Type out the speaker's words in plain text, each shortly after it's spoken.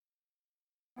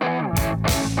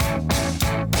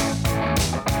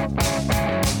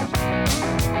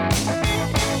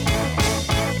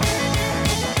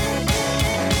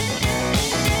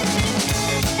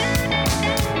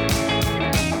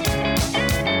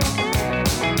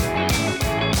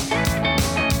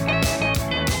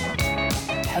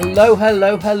Hello,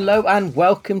 hello, hello, and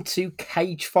welcome to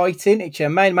Cage Fighting. It's your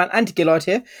main man, Andy Gillard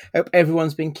here. Hope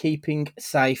everyone's been keeping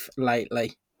safe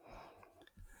lately.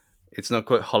 It's not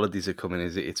quite holidays are coming,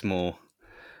 is it? It's more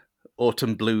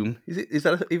autumn bloom. Is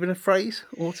that even a phrase?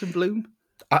 Autumn bloom?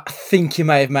 I think you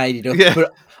may have made it up, Yeah.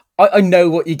 but I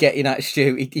know what you're getting at,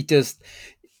 Stu. It does,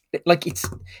 like,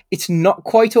 it's not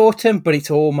quite autumn, but it's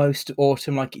almost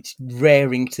autumn. Like, it's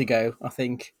raring to go, I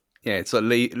think. Yeah, it's like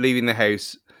leaving the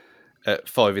house at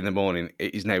 5 a.m.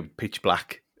 It is now pitch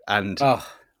black, and Oh,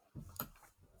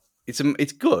 it's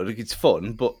good. It's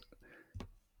fun, but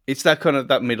it's that kind of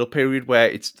that middle period where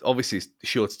it's obviously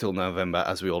short till November,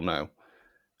 as we all know.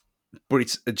 But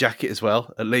it's a jacket as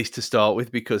well, at least to start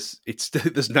with, because it's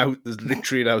there's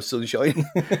literally no sunshine,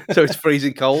 so it's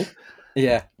freezing cold.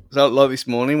 yeah. So like this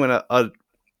morning when I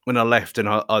left and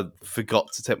I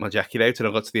forgot to take my jacket out and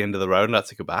I got to the end of the road and I had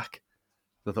to go back.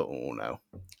 I thought, oh no,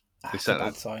 That's a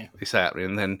bad sign. this happening.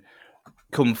 And then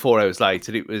come 4 hours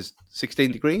later, it was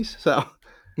 16 degrees. So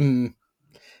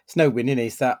It's no winning,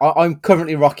 is that? I'm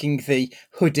currently rocking the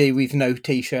hoodie with no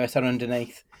t-shirt on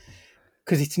underneath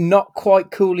because it's not quite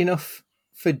cool enough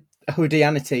for a hoodie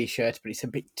and a t-shirt, but it's a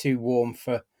bit too warm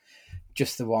for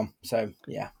just the one. So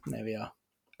yeah, there we are.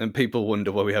 and people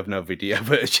wonder why we have no video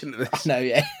version of this. No,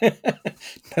 yeah,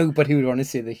 nobody would want to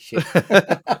see this shit.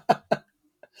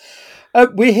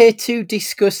 We're here to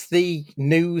discuss the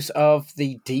news of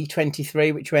the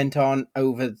D23, which went on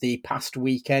over the past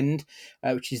weekend,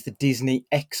 which is the Disney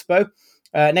Expo.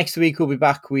 Next week, we'll be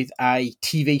back with a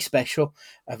TV special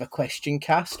of a question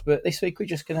cast. But this week, we're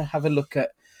just going to have a look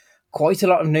at quite a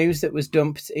lot of news that was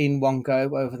dumped in one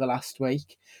go over the last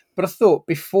week. But I thought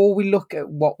before we look at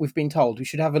what we've been told, we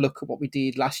should have a look at what we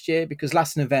did last year, because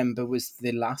last November was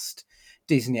the last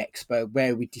Disney Expo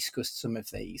where we discussed some of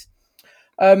these.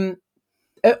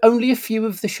 Only a few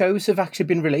of the shows have actually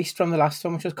been released from the last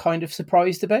one, which I was kind of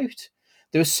surprised about.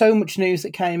 There was so much news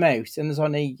that came out, and there's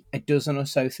only a dozen or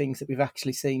so things that we've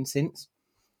actually seen since.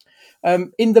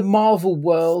 In the Marvel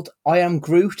world, I Am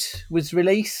Groot was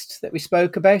released that we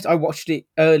spoke about. I watched it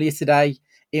earlier today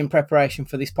in preparation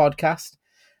for this podcast.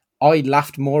 I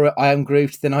laughed more at I Am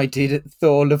Groot than I did at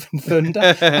Thor Love and Thunder.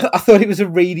 I thought it was a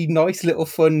really nice little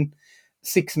fun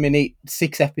 6-minute,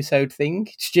 6-episode thing.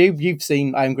 Stu, you've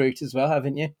seen I Am Groot as well,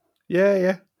 haven't you?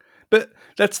 Yeah. But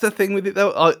that's the thing with it,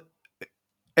 though.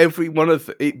 Every one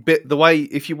of it, the way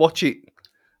if you watch it,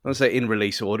 I say in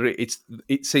release order,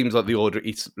 it seems like the order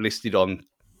it's listed on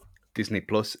Disney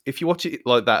Plus. If you watch it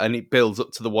like that and it builds up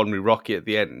to the one with Rocky at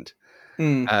the end,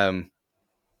 I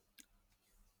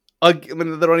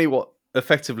mean they're only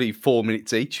effectively 4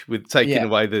 minutes each, with taking Yeah.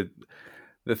 away the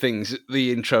things,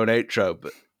 the intro and outro.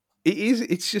 But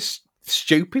it's just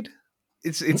stupid.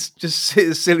 It's just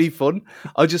silly fun.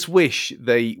 I just wish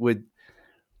they would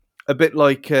a bit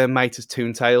like Mater's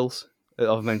Toontales that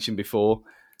I've mentioned before,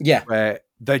 Yeah. where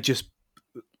they just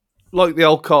like the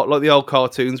old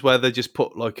cartoons where they just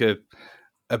put like a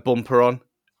bumper on,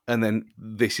 and then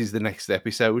this is the next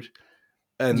episode,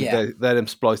 and Yeah. they let them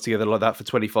splice together like that for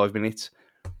 25 minutes.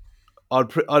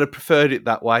 I'd have preferred it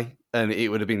that way, and it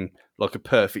would have been like a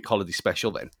perfect holiday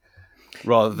special then,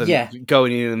 rather than Yeah.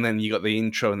 going in and then you got the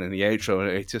intro and then the outro, and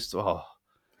it's just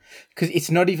Because it's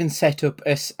not even set up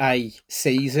as a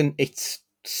season, it's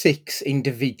 6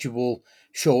 individual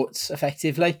shorts,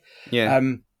 effectively. yeah.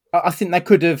 I think they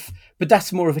could have, but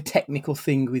that's more of a technical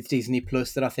thing with Disney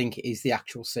Plus than I think it is the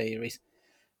actual series.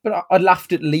 But I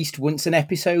laughed at least once an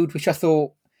episode, which I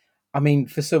thought, I mean,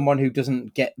 for someone who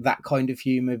doesn't get that kind of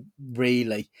humour,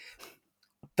 really,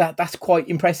 that's quite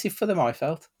impressive for them, I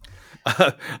felt.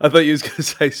 I thought you was going to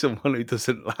say someone who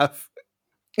doesn't laugh.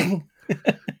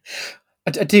 I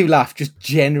do laugh, just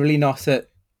generally not at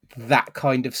that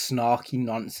kind of snarky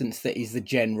nonsense that is the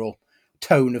general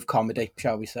tone of comedy,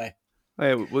 shall we say.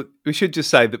 Yeah, we should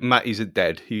just say that Matt isn't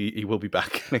dead. He will be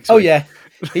back next Oh, week. yeah.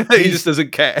 He just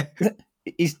doesn't care.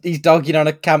 He's dogging on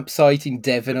a campsite in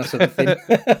Devon or something.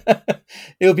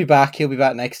 He'll be back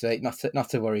next week, not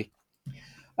to worry.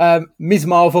 Ms.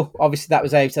 Marvel, obviously that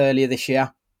was out earlier this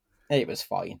year. It was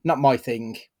fine. Not my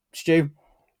thing. Stu?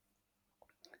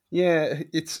 Yeah,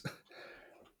 it's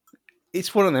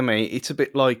one of them, mate. It's a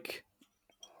bit like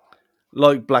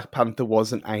Black Panther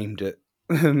wasn't aimed at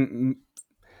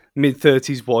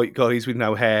mid-30s white guys with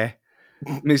no hair.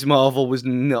 Ms. Marvel was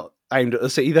not aimed at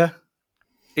us either.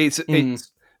 It's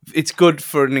good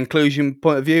for an inclusion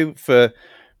point of view for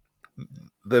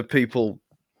the people,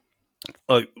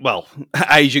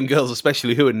 Asian girls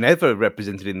especially, who are never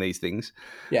represented in these things.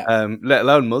 Yeah. Let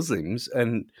alone Muslims.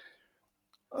 And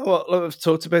I've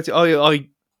talked about it. I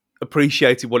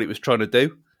appreciated what it was trying to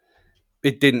do.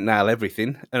 it didn't nail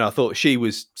everything, and I thought she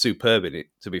was superb in it.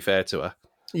 To be fair to her,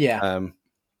 Yeah.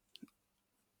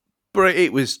 But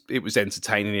it was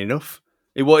entertaining enough.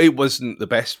 It wasn't the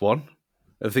best one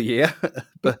of the year,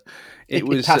 but it It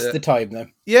was passed the time though.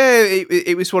 yeah.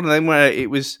 It was one of them where it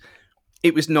was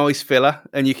nice filler,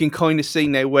 and you can kind of see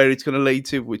now where it's going to lead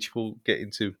to, which we'll get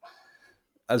into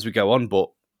as we go on. But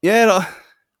yeah,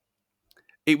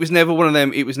 it was never one of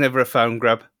them. It was never a phone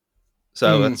grab.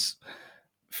 So that's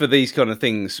for these kind of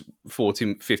things,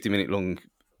 40, 50-minute long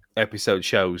episode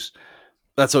shows.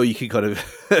 That's all you can kind of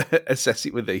assess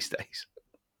it with these days.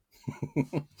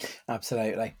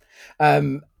 Absolutely.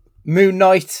 Moon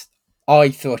Knight, I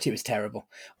thought it was terrible.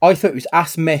 I thought it was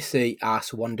ass messy,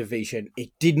 ass WandaVision.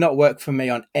 It did not work for me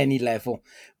on any level,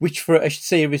 which for a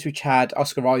series which had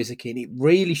Oscar Isaac in, it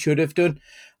really should have done.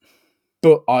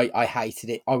 But I hated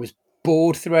it. I was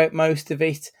bored throughout most of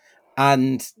it.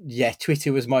 And yeah,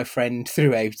 Twitter was my friend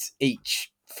throughout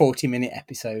each 40-minute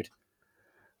episode.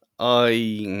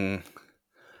 I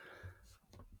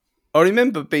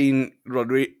remember being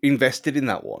invested in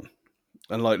that one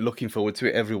and like looking forward to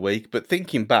it every week. But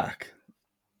thinking back,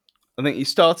 I think it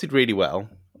started really well.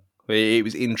 It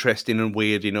was interesting and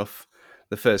weird enough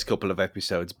the first couple of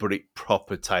episodes, but it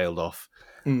proper tailed off.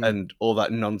 And all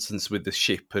that nonsense with the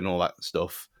ship and all that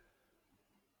stuff.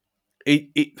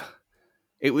 It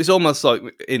was almost like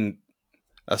in,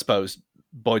 I suppose,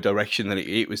 by direction that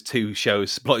it was two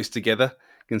shows spliced together,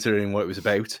 considering what it was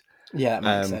about. Yeah,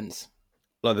 that makes sense.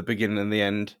 Like the beginning and the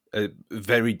end,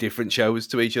 very different shows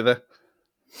to each other.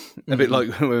 A bit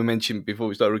like when we mentioned before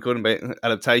we started recording about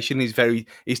adaptation.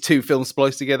 He's two films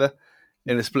spliced together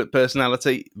in a split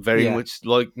personality, very much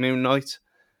like Moon Knight.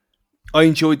 I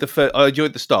enjoyed the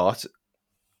start.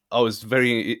 I was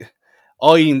very.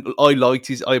 I liked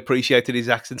his. I appreciated his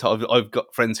accent. I've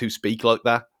got friends who speak like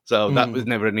that, so that was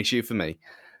never an issue for me.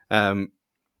 But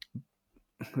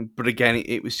again,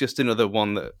 it was just another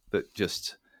one that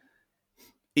just.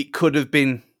 It could have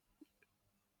been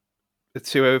a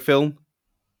 2-hour film,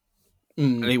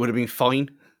 and it would have been fine.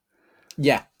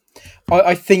 Yeah,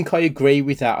 I think I agree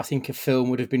with that. I think a film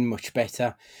would have been much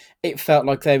better. It felt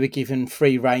like they were given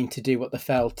free rein to do what they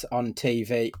felt on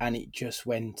TV, and it just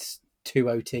went too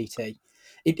OTT.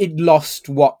 It lost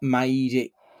what made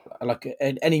it like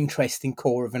an interesting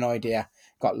core of an idea.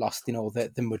 Got lost in all the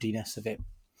muddiness of it.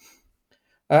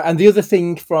 And the other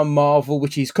thing from Marvel,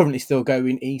 which is currently still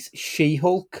going, is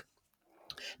She-Hulk.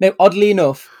 Now, oddly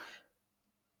enough,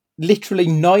 literally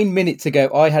 9 minutes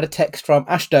ago, I had a text from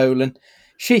Ash Dolan.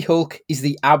 She-Hulk is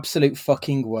the absolute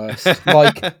fucking worst.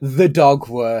 Like, the dog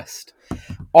worst.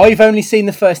 I've only seen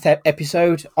the first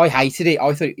episode. I hated it.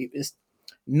 I thought it was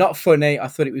not funny. I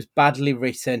thought it was badly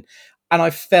written. And I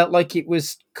felt like it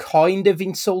was kind of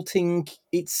insulting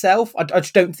itself. I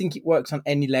just don't think it works on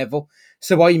any level.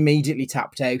 So I immediately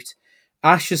tapped out.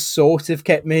 Ash has sort of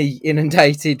kept me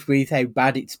inundated with how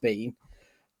bad it's been.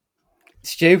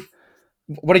 Stu,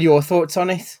 what are your thoughts on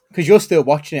it? Because you're still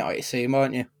watching it, I assume,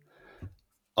 aren't you?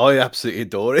 I absolutely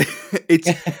adore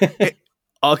it.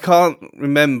 I can't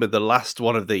remember the last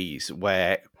one of these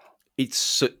where it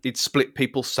split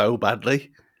people so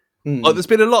badly. Like, there's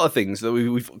been a lot of things that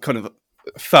we've kind of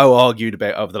faux argued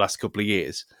about over the last couple of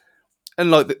years,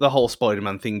 and like the whole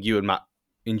Spider-Man thing. You and Matt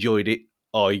enjoyed it.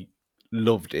 I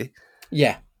loved it.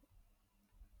 Yeah.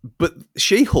 But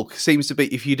She-Hulk seems to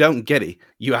be, if you don't get it,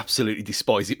 you absolutely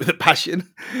despise it with a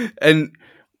passion, and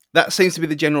that seems to be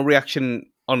the general reaction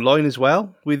online as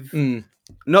well, with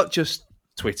not just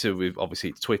Twitter, with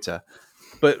obviously it's Twitter,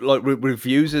 but like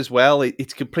reviews as well.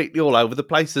 It's completely all over the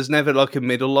place. There's never like a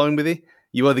middle line with it.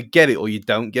 You either get it or you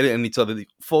don't get it, and it's either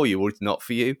for you or it's not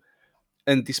for you.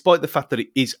 And despite the fact that it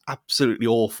is absolutely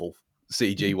awful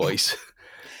CG wise,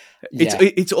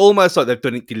 it's almost like they've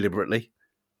done it deliberately,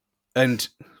 and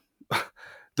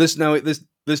there's no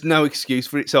excuse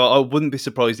for it. So I wouldn't be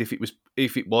surprised if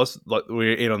it was like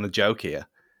we're in on the joke here.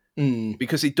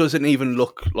 Because it doesn't even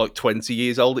look like 20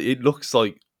 years old. It looks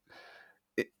like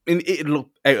it'd look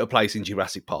out of place in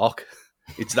Jurassic Park.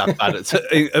 It's that bad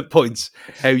at points.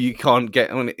 How you can't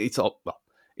get on it. It's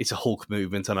a Hulk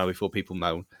movement. I know before people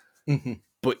moan,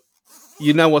 but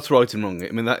you know what's right and wrong.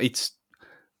 I mean that it's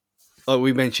like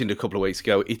we mentioned a couple of weeks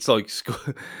ago. It's like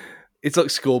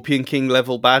Scorpion King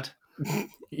level bad.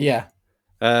 Yeah,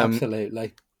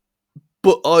 absolutely.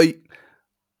 But I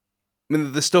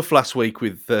mean, the stuff last week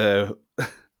with Wong,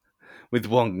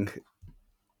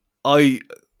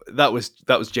 that was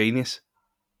genius,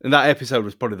 and that episode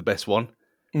was probably the best one.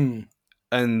 And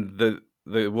the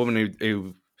woman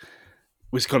who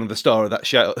was kind of the star of that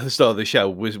show. The star of the show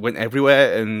went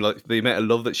everywhere, and like the amount of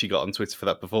love that she got on Twitter for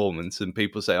that performance, and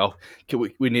people say, "Oh,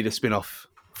 we need a spin-off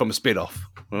from a spin-off."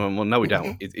 Well, no, we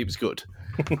don't. It was good.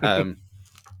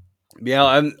 Yeah,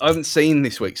 I haven't seen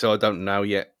this week, so I don't know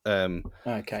yet.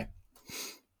 Okay,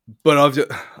 but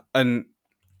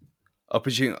I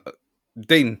presume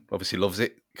Dean obviously loves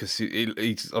it because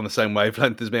he's on the same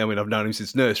wavelength as me. I mean, I've known him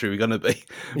since nursery. We're gonna be,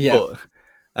 yeah. But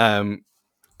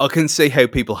I can see how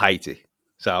people hate it.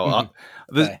 So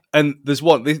there's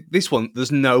one. This one,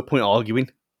 there's no point arguing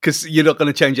because you're not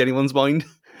going to change anyone's mind.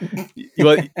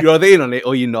 You're either in on it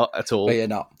or you're not at all. But you're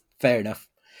not. Fair enough.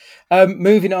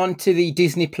 Moving on to the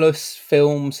Disney Plus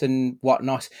films and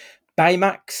whatnot.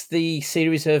 Baymax, the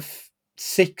series of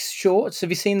 6 shorts.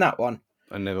 Have you seen that one?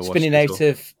 I never watched Spinning it out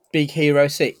of Big Hero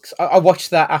 6. I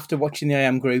watched that after watching the I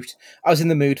Am Groot. I was in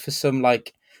the mood for some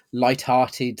like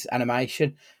light-hearted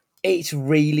animation. It's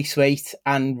really sweet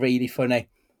and really funny,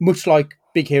 much like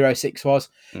Big Hero 6 was.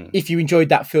 If you enjoyed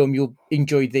that film, you'll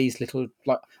enjoy these little,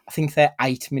 like, I think they're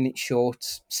 8-minute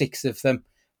shorts, 6 of them.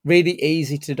 Really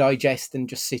easy to digest and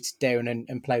just sit down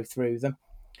and plow through them.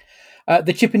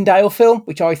 The Chip and Dale film,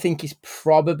 which I think is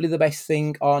probably the best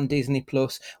thing on Disney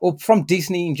Plus, or from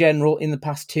Disney in general in the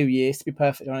past 2 years, to be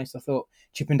perfectly honest. I thought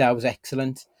Chip and Dale was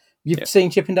excellent. You've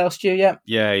seen Chip and Dale, Stu, yet?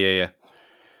 Yeah.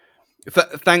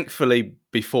 Thankfully,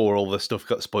 before all the stuff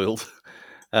got spoiled.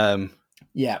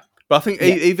 Yeah. But I think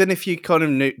even if you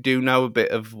kind of do know a bit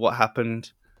of what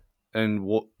happened and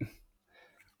what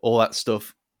all that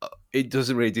stuff, it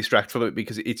doesn't really distract from it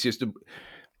because it's just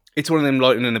it's one of them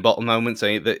lightning in a bottle moments,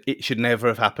 saying that it should never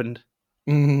have happened.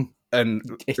 Mm-hmm. And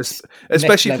It's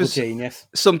especially for genius.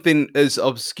 something as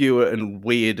obscure and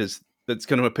weird as that's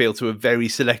going to appeal to a very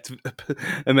select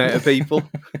amount of people.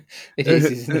 It is,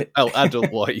 isn't it?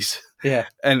 Adult-wise. Yeah.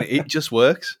 And it just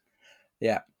works.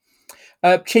 Yeah.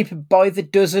 Cheaper by the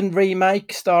Dozen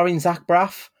remake starring Zach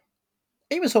Braff.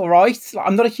 It was all right.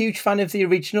 I'm not a huge fan of the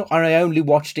original, and I only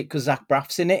watched it because Zach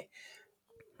Braff's in it.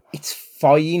 It's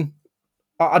fine.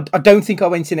 I don't think I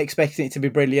went in expecting it to be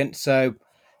brilliant, so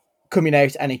coming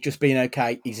out and it just being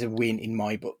okay is a win in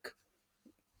my book.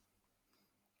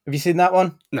 Have you seen that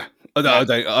one? No,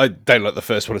 I don't like the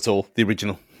first one at all. The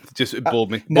original. It bored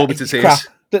me. No, Bored me to it's tears. crap.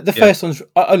 The first one's...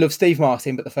 I love Steve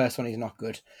Martin, but the first one is not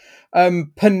good.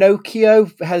 Pinocchio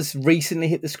has recently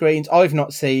hit the screens. I've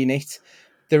not seen it.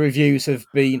 The reviews have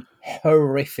been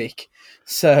horrific.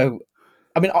 So,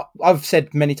 I mean, I've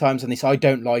said many times on this, I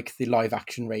don't like the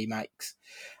live-action remakes.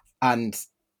 And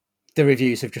the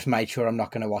reviews have just made sure I'm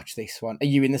not going to watch this one. Are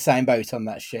you in the same boat on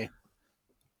that, Stu?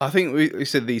 I think we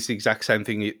said the exact same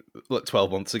thing like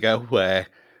 12 months ago, where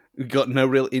we got no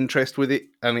real interest with it,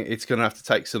 and it's going to have to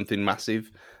take something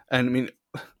massive. And I mean,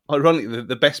 ironically,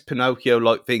 the best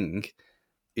Pinocchio-like thing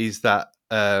is that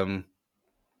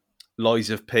Lies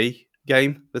of P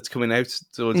game that's coming out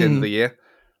towards the end of the year.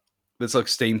 That's like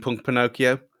steampunk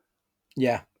Pinocchio.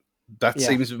 Yeah. That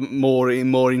seems more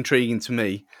intriguing to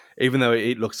me, even though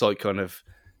it looks like kind of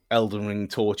Elden Ring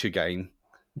torture game.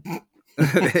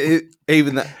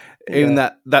 Even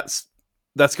that's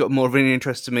got more of an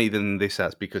interest to me than this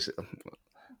has, because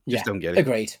just don't get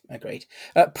it. Agreed.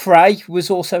 Prey was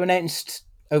also announced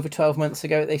over 12 months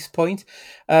ago at this point.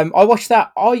 I watched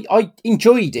that. I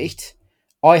enjoyed it.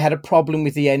 I had a problem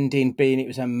with the ending, being it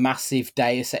was a massive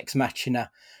Deus Ex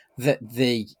Machina, that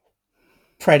the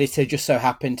Predator just so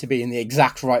happened to be in the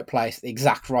exact right place at the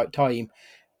exact right time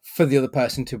for the other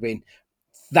person to win.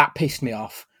 That pissed me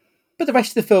off. But the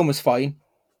rest of the film was fine.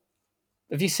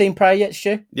 Have you seen Prey yet,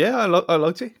 Stu? Yeah, I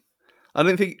liked it. I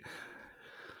don't think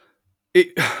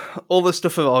it. All the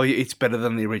stuff of it's better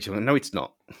than the original. No, it's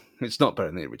not. It's not better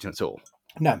than the original at all.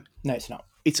 No, it's not.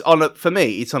 It's for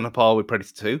me. It's on a par with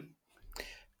Predator 2.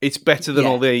 It's better than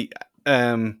all the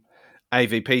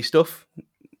AVP stuff.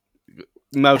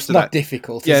 Most of that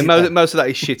difficult. Yeah, most of that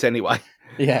is shit anyway.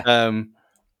 Yeah.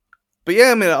 But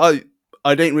yeah, I mean,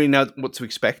 I didn't really know what to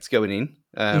expect going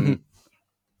in.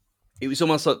 It was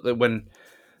almost like when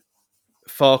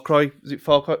Far Cry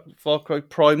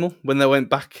Primal, when they went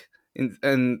back in,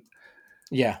 and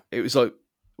it was like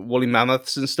woolly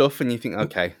mammoths and stuff, and you think,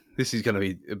 okay, this is going to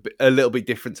be a little bit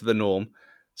different to the norm.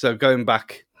 So going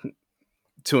back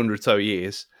 200 so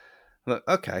years, I'm like,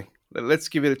 okay, let's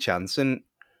give it a chance, and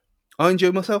I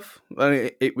enjoyed myself.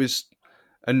 And it was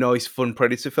a nice, fun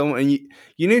Predator film, and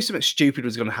you knew something stupid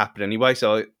was going to happen anyway.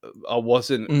 So I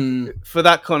wasn't for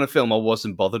that kind of film. I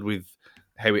wasn't bothered with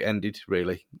how it ended,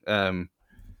 really.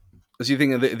 As you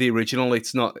think of the original,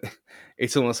 it's not.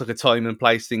 It's almost like a time and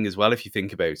place thing as well, if you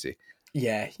think about it.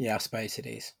 Yeah, I suppose it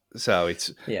is. So it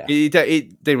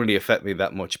didn't really affect me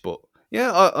that much, but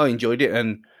yeah, I enjoyed it,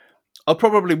 and I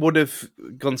probably would have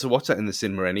gone to watch that in the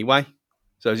cinema anyway.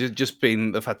 So just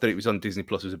being the fact that it was on Disney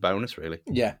Plus was a bonus, really.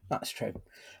 Yeah, that's true.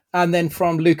 And then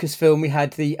from Lucasfilm, we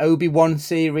had the Obi-Wan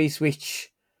series,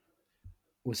 which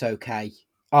was okay.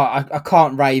 I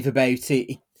can't rave about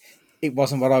it. It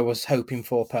wasn't what I was hoping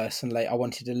for personally. I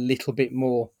wanted a little bit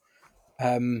more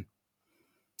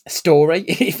story,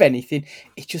 if anything.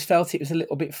 It just felt it was a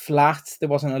little bit flat. There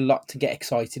wasn't a lot to get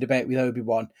excited about with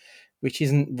Obi-Wan, which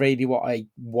isn't really what I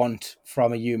want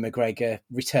from a Ewan McGregor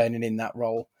returning in that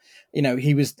role. You know,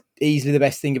 he was easily the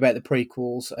best thing about the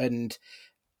prequels, and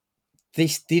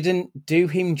this didn't do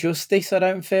him justice, I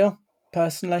don't feel,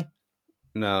 personally.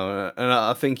 No, and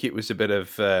I think it was a bit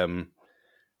of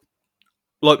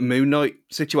like Moon Knight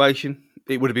situation.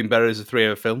 It would have been better as a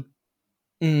 3-hour film.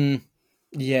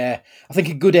 Yeah, I think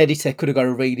a good editor could have got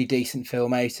a really decent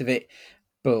film out of it,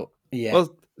 but yeah.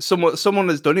 Well, someone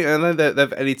has done it, and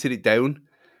they've edited it down.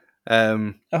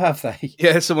 Oh, have they?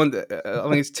 Yeah, someone. I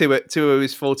think it's 2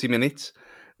 hours 40 minutes.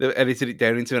 They've edited it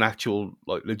down into an actual,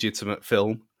 like, legitimate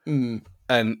film, and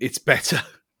it's better.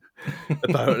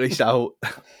 Apparently, so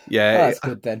yeah, Oh, that's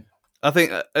good then. I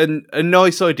think a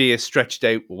nice idea stretched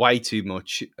out way too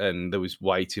much, and there was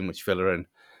way too much filler, and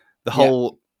the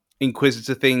whole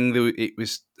Inquisitor thing. It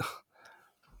was.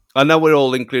 I know we're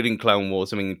all including Clone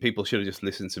Wars. I mean, people should have just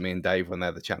listened to me and Dave when they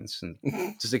had the chance and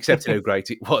just accepted how great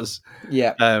it was.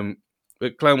 Yeah.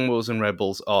 But Clone Wars and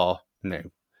Rebels are now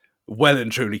well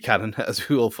and truly canon, as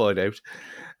we will find out.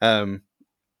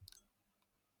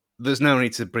 There's no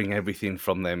need to bring everything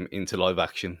from them into live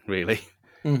action, really.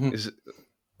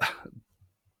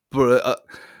 But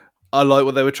I like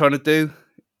what they were trying to do.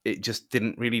 It just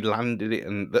didn't really land, did it?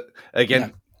 And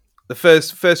the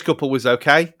first couple was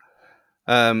okay.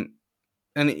 And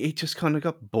it just kind of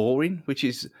got boring, which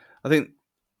is, I think,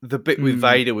 the bit with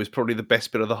Vader was probably the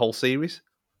best bit of the whole series.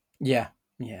 Yeah.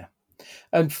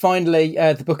 And finally,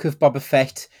 the Book of Boba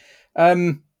Fett.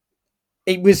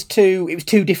 It was two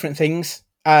different things,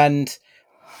 and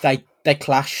they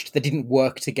clashed. They didn't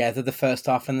work together, the first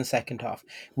half and the second half,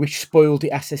 which spoiled it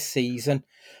as a season.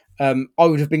 I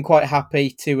would have been quite happy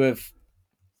to have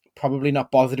probably not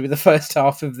bothered with the first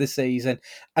half of the season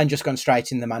and just gone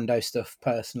straight in the Mando stuff,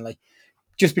 personally.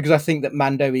 Just because I think that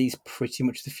Mando is pretty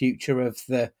much the future of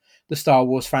the Star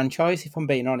Wars franchise, if I'm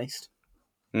being honest.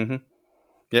 Mm-hmm.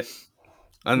 Yeah.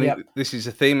 And this is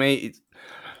a theme, it's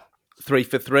 3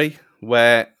 for 3,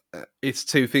 where it's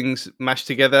two things mashed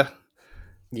together.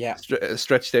 Yeah.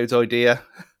 Stretched out idea.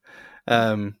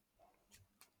 I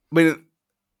mean,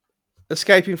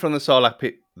 escaping from the Sarlacc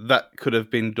pit, that could have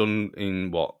been done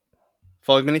in,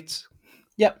 5 minutes?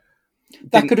 Yep.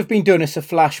 That could have been done as a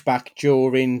flashback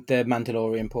during the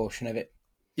Mandalorian portion of it.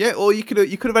 Yeah, or you could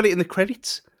have had it in the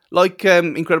credits, like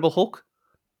Incredible Hulk.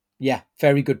 Yeah,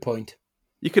 very good point.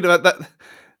 You could have had that.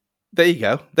 There you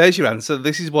go. There's your answer.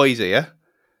 This is why he's here.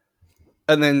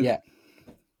 And then,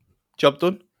 job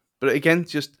done. But again,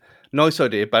 just nice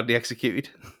idea, badly executed.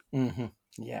 Mm-hmm.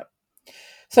 Yeah.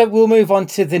 So we'll move on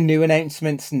to the new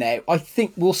announcements now. I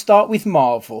think we'll start with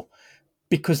Marvel,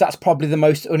 because that's probably the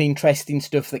most uninteresting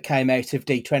stuff that came out of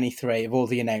D23 of all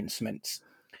the announcements.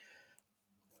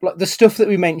 Like the stuff that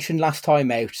we mentioned last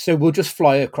time out, so we'll just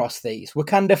fly across these.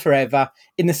 Wakanda Forever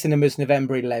in the cinemas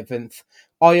November 11th.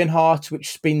 Ironheart,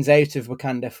 which spins out of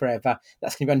Wakanda Forever,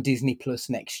 that's going to be on Disney Plus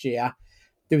next year.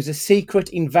 There was a Secret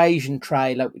Invasion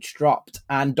trailer which dropped,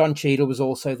 and Don Cheadle was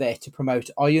also there to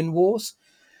promote Iron Wars.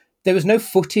 There was no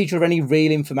footage or any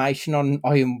real information on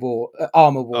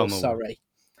Armor Wars. Sorry.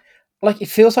 Like, it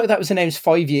feels like that was announced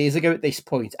 5 years ago at this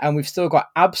point, and we've still got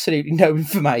absolutely no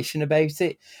information about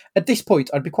it. At this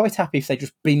point, I'd be quite happy if they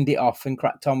just binned it off and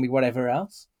cracked on with whatever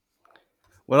else.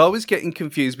 Well, I was getting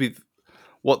confused with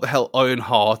what the hell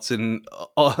Ironheart and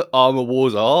Armor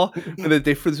Wars are, and the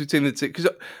difference between the two. Because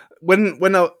when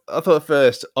I thought at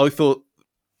first, I thought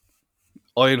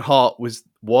Ironheart was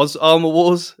Armor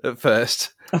Wars at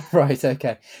first. Right,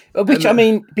 okay. Which, I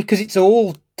mean, because it's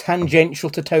all tangential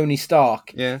to Tony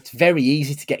Stark, it's very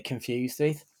easy to get confused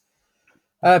with.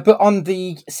 But on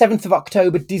the 7th of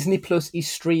October, Disney Plus is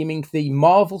streaming the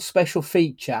Marvel special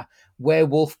feature,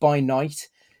 Werewolf by Night.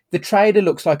 The trailer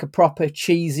looks like a proper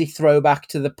cheesy throwback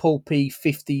to the pulpy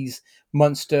 50s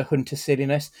Monster Hunter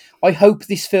silliness. I hope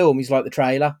this film is like the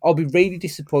trailer. I'll be really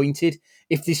disappointed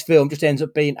if this film just ends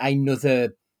up being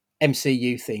another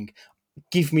MCU thing.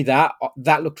 Give me that.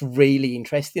 That looked really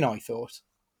interesting, I thought.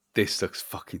 This looks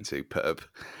fucking superb.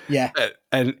 Yeah.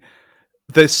 And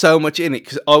there's so much in it,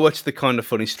 because I watched the Kind of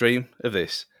Funny stream of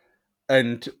this,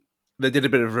 and they did a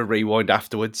bit of a rewind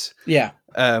afterwards. Yeah.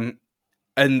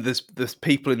 And there's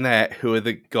people in there who are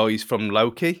the guys from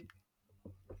Loki.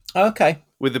 Okay.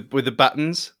 with the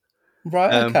buttons.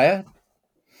 Right, okay.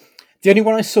 The only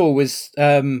one I saw was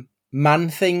Man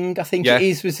Thing, I think it Yeah.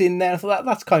 is, was in there. I thought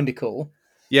that's kind of cool.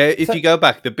 Yeah, if So, you go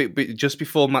back the bit just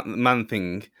before Man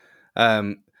Thing,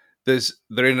 they're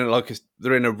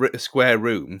in a square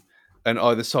room, and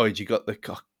either side you got I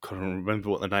can't remember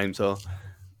what the names are.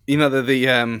 You know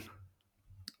the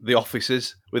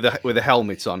officers with the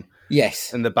helmets on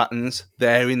yes, and the buttons.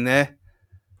 They're in there.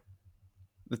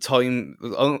 The time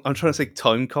I'm trying to say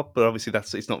Time Cop, but obviously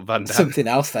it's not Van Damme. something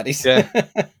else that is. Yeah.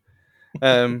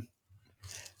 Um,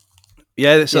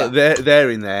 yeah, so Yeah.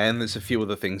 they're in there, and there's a few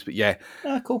other things, but yeah,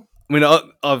 Cool. I mean,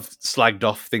 I've slagged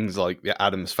off things like the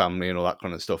Adams Family and all that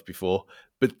kind of stuff before,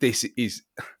 but this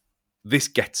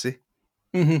gets it.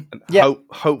 Mm-hmm. And Yeah.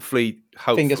 hopefully,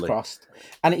 Fingers crossed.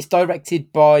 And it's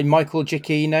directed by Michael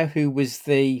Giacchino, who was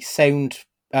the sound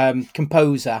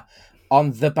composer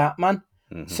on The Batman.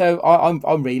 Mhm. So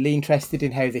I'm really interested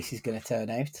in how this is going to turn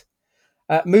out.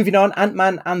 Moving on,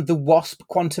 Ant-Man and the Wasp: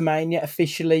 Quantumania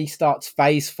officially starts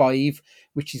Phase 5,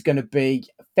 which is going to be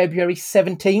February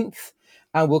 17th,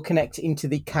 and will connect into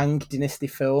the Kang Dynasty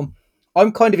film.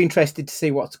 I'm kind of interested to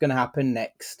see what's going to happen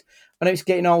next. I know it's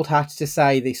getting old hat to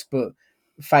say this, but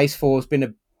Phase 4 has been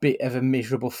a bit of a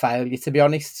miserable failure, to be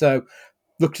honest. So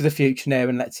look to the future now,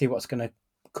 and let's see what's going to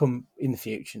come in the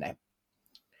future now.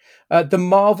 The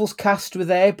Marvels cast were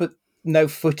there, but no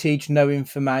footage, no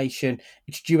information.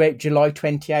 It's due out July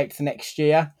 28th next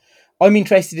year. I'm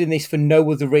interested in this for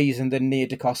no other reason than Nia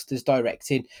DaCosta's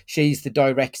directing. She's the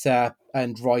director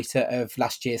and writer of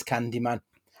last year's Candyman.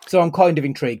 So I'm kind of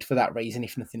intrigued for that reason,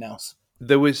 if nothing else.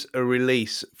 There was a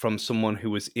release from someone who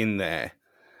was in there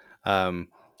that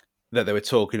they were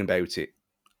talking about it,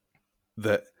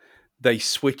 that they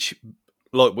switch,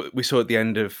 like we saw at the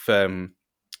end of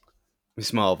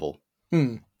Miss Marvel.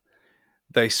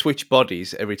 They switch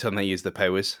bodies every time they use their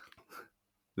powers.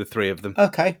 The three of them.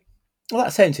 Okay. Well,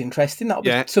 that sounds interesting. That'll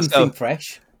be something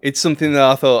fresh. It's something that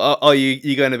I thought, oh,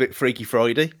 you going a bit Freaky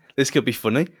Friday? This could be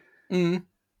funny.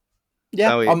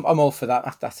 Yeah, I'm all for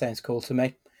that. That sounds cool to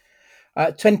me.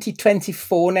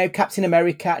 2024 now, Captain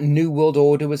America New World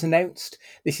Order was announced.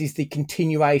 This is the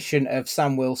continuation of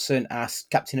Sam Wilson as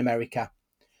Captain America.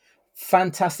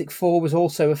 Fantastic Four was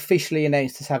also officially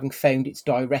announced as having found its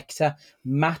director,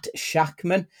 Matt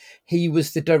Shakman. He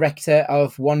was the director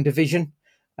of WandaVision.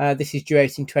 This is due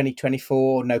out in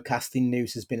 2024. No casting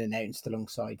news has been announced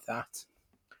alongside that.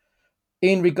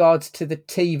 In regards to the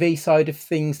TV side of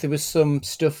things, there was some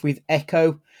stuff with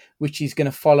Echo, which is going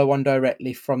to follow on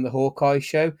directly from the Hawkeye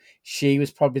show. She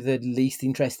was probably the least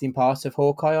interesting part of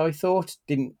Hawkeye, I thought.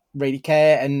 Didn't really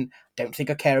care, and don't think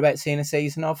I care about seeing a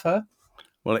season of her.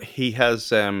 Well, he has,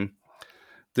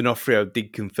 D'Onofrio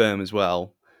did confirm as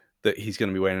well that he's going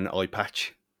to be wearing an eye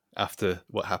patch after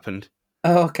what happened.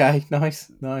 Oh, okay,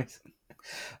 nice.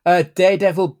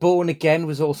 Daredevil Born Again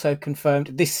was also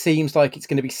confirmed. This seems like it's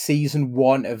going to be season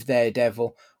 1 of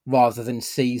Daredevil rather than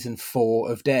season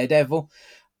 4 of Daredevil.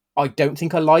 I don't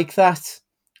think I like that.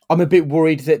 I'm a bit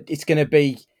worried that it's going to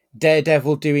be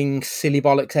Daredevil doing silly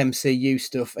bollocks MCU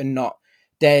stuff and not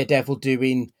Daredevil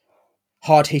doing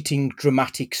hard-hitting,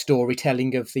 dramatic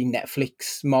storytelling of the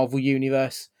Netflix Marvel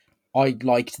Universe. I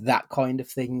liked that kind of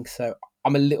thing, so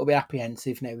I'm a little bit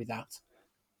apprehensive now with that.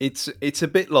 It's a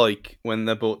bit like when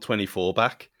they brought 24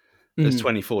 back as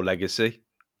 24 Legacy.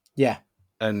 Yeah.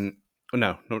 And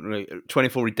no, not really.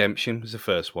 24 Redemption was the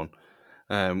first one.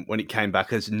 When it came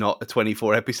back as not a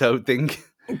 24 episode thing.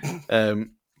 And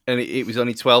it was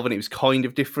only 12 and it was kind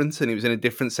of different and it was in a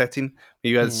different setting.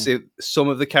 You had some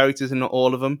of the characters and not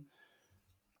all of them.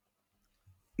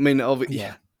 I mean,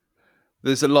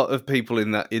 there's a lot of people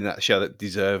in that show that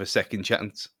deserve a second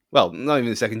chance. Well, not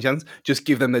even a second chance. Just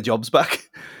give them their jobs back.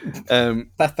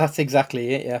 That's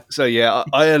exactly it. Yeah. So yeah,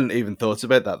 I hadn't even thought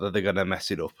about that they're going to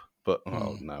mess it up. But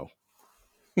oh no.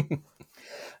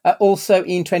 Also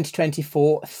in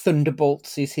 2024,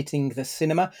 Thunderbolts is hitting the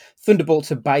cinema.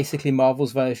 Thunderbolts are basically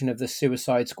Marvel's version of the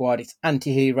Suicide Squad. It's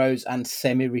anti-heroes and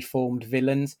semi-reformed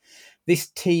villains. This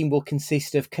team will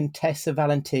consist of Contessa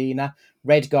Valentina,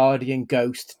 Red Guardian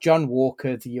Ghost, John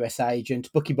Walker, the US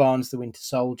Agent, Bucky Barnes, the Winter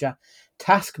Soldier,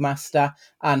 Taskmaster,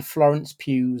 and Florence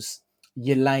Pugh's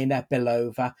Yelena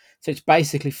Belova. So it's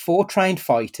basically 4 trained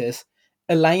fighters,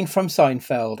 Elaine from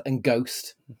Seinfeld, and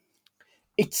Ghost.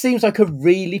 It seems like a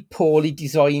really poorly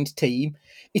designed team.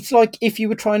 It's like if you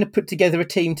were trying to put together a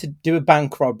team to do a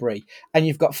bank robbery and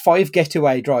you've got 5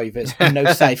 getaway drivers and no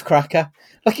safecracker.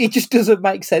 Like, it just doesn't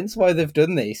make sense why they've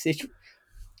done this.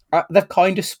 They've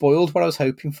kind of spoiled what I was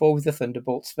hoping for with the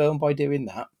Thunderbolts film by doing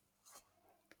that.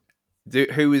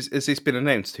 Has this been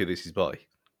announced who this is by?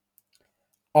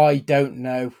 I don't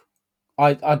know.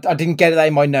 I didn't get that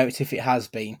in my notes if it has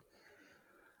been.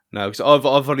 No, because I've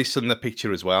already seen the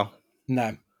picture as well.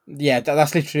 No. Yeah,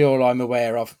 that's literally all I'm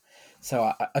aware of.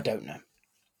 So I don't know.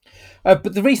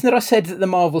 But the reason that I said that the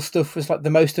Marvel stuff was like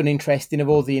the most uninteresting of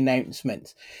all the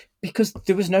announcements, because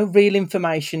there was no real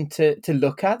information to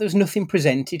look at. There was nothing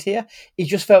presented here. It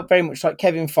just felt very much like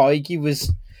Kevin Feige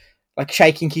was like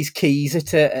shaking his keys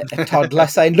at a toddler,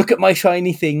 saying, "Look at my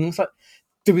shiny things." Like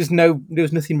there was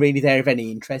nothing really there of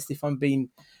any interest. If I'm being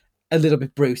a little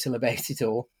bit brutal about it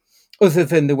all, other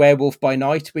than the Werewolf by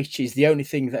Night, which is the only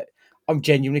thing that I'm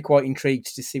genuinely quite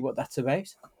intrigued to see what that's about.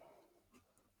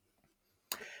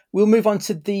 We'll move on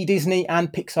to the Disney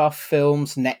and Pixar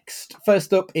films next.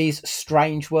 First up is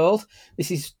Strange World.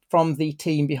 This is from the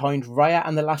team behind Raya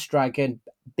and the Last Dragon,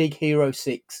 Big Hero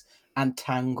 6, and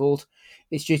Tangled.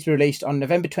 It's due to be released on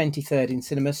November 23rd in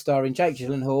cinemas, starring Jake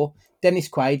Gyllenhaal, Dennis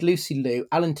Quaid, Lucy Liu,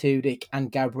 Alan Tudyk,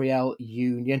 and Gabrielle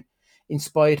Union.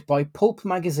 Inspired by pulp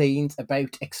magazines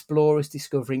about explorers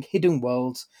discovering hidden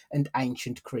worlds and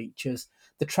ancient creatures.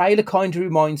 The trailer kind of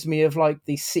reminds me of like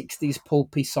the 60s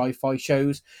pulpy sci-fi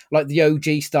shows, like the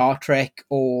OG Star Trek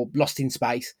or Lost in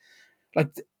Space.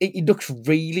 Like it looks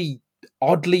really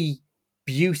oddly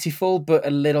beautiful, but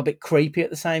a little bit creepy at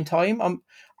the same time. I'm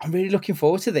really looking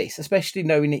forward to this, especially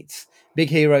knowing it's Big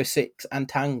Hero 6 and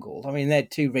Tangled. I mean, they're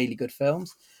two really good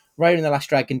films. Raya and the Last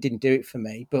Dragon didn't do it for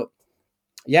me, but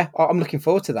yeah, I'm looking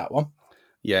forward to that one.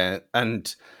 Yeah,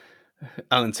 and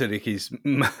Alan Tudyk is.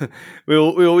 We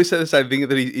always say the same thing,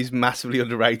 that he's massively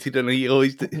underrated, and he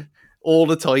always all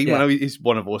the time. Yeah. I know he's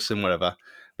one of us and whatever.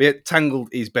 But yeah, Tangled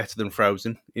is better than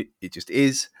Frozen. It just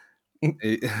is. And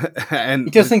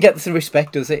It doesn't get the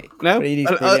respect, does it? No, But it is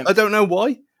brilliant. I don't know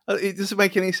why. It doesn't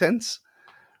make any sense.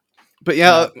 But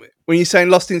yeah, when you're saying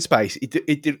Lost in Space,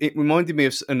 it reminded me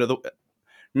of another.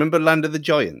 Remember Land of the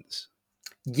Giants?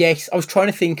 Yes, I was trying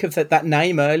to think of that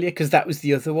name earlier because that was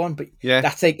the other one, but Yeah,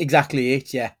 that's exactly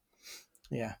it. Yeah,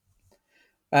 yeah.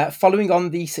 Following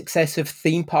on the success of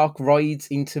theme park rides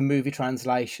into movie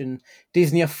translation,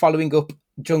 Disney are following up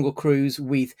Jungle Cruise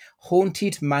with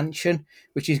Haunted Mansion,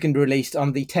 which is going to be released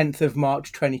on the 10th of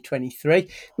March 2023,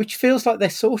 which feels like they're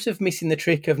sort of missing the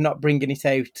trick of not bringing it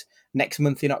out next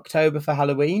month in October for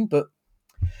Halloween. But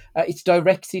it's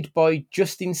directed by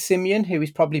Justin Simeon, who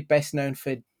is probably best known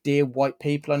for Dear White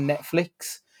People on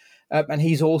Netflix. And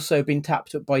he's also been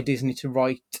tapped up by Disney to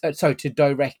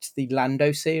direct the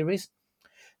Lando series.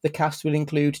 The cast will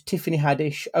include Tiffany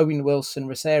Haddish, Owen Wilson,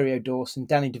 Rosario Dawson,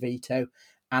 Danny DeVito,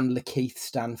 and Lakeith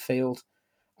Stanfield.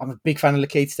 I'm a big fan of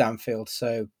Lakeith Stanfield,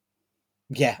 so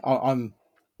yeah, I'm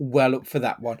well up for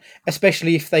that one.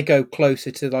 Especially if they go closer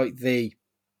to like the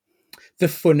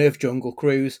fun of Jungle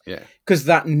Cruise, yeah. because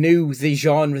that knew the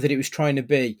genre that it was trying to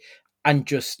be, and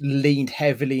just leaned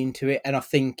heavily into it. And I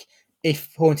think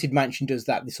if Haunted Mansion does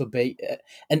that, this will be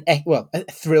a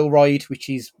thrill ride, which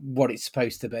is what it's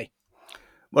supposed to be.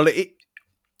 Well, it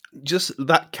just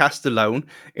that cast alone,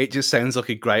 it just sounds like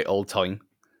a great old time.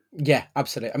 Yeah,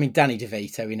 absolutely. I mean, Danny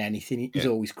DeVito in anything is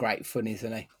always great fun,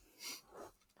 isn't he?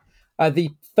 The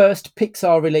first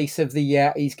Pixar release of the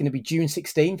year is going to be June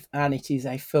 16th, and it is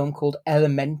a film called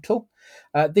Elemental.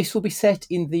 This will be set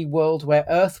in the world where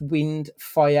earth, wind,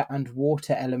 fire, and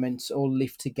water elements all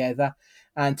live together.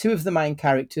 And two of the main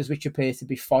characters, which appear to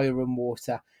be fire and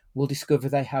water, will discover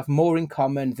they have more in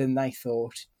common than they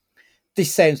thought.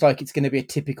 This sounds like it's going to be a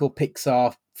typical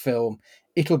Pixar film.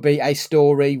 It'll be a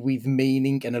story with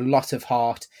meaning and a lot of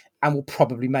heart, and will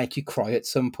probably make you cry at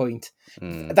some point.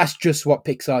 That's just what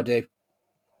Pixar do.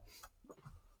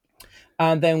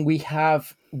 And then we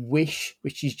have Wish,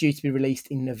 which is due to be released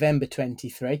in November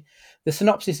 23. The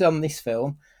synopsis on this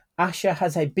film: Asha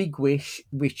has a big wish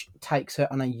which takes her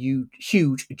on a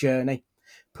huge journey,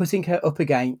 putting her up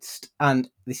against, and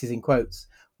this is in quotes,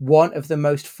 one of the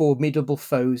most formidable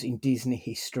foes in Disney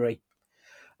history.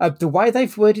 The way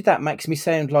they've worded that makes me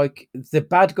sound like the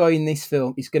bad guy in this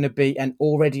film is going to be an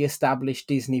already established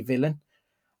Disney villain.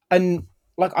 And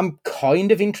like I'm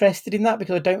kind of interested in that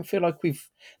because I don't feel like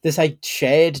there's a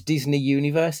shared Disney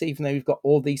universe, even though we've got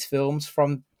all these films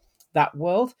from that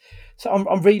world. So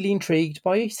I'm really intrigued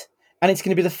by it. And it's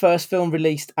going to be the first film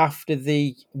released after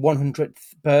the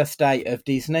 100th birthday of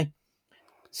Disney.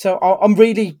 So I'm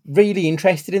really, really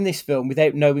interested in this film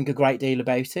without knowing a great deal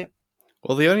about it.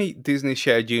 Well, the only Disney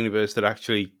shared universe that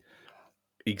actually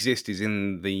exists is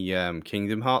in the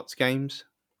Kingdom Hearts games.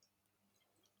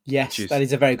 Yes, that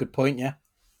is a very good point. Yeah,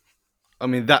 I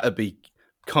mean that'd be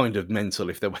kind of mental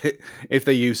if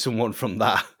they use someone from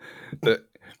that. That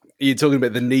you're talking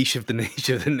about the niche of the niche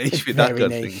of the niche it's with that very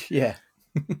kind of niche. thing. Yeah,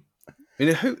 I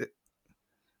mean, who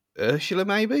Ursula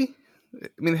maybe? I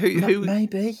mean, who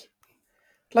maybe.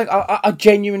 Like, I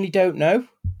genuinely don't know,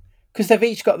 because they've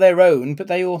each got their own, but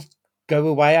they all go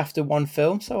away after one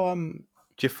film. So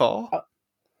Jafar?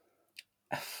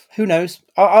 who knows?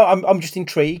 I'm just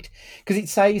intrigued because it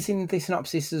says in the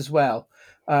synopsis as well,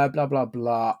 blah blah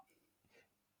blah.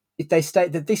 They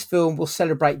state that this film will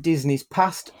celebrate Disney's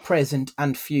past, present,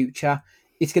 and future.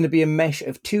 It's going to be a mesh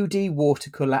of 2D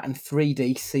watercolor and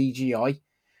 3D CGI.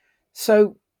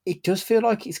 So it does feel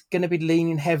like it's going to be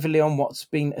leaning heavily on what's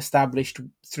been established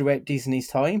throughout Disney's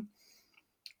time.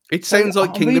 It sounds like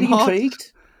I'm Kingdom really Hearts.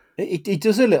 intrigued. It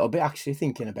does a little bit, actually,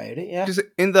 thinking about it. Yeah. Because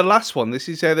in the last one, this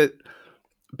is how that,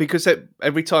 because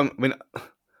every time, I mean,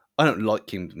 I don't like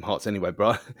Kingdom Hearts anyway,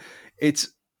 bro. It's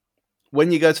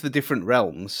when you go to the different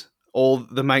realms, all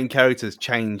the main characters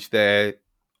change their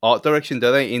art direction,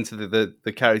 don't they, into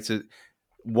the character,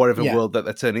 whatever Yeah. world that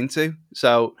they turn into.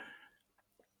 So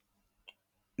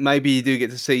maybe you do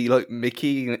get to see like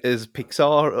Mickey as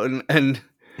Pixar and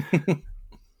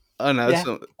I don't know,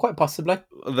 Yeah, quite possibly.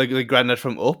 the granddad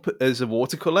from Up as a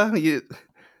watercolor. It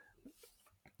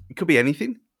could be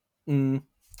anything.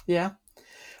 Yeah.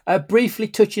 Briefly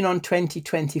touching on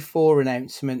 2024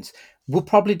 announcements, we'll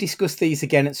probably discuss these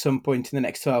again at some point in the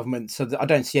next 12 months, so I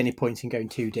don't see any point in going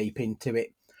too deep into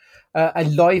it. A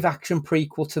live action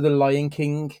prequel to The Lion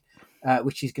King,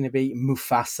 which is going to be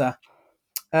Mufasa.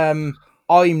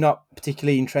 I'm not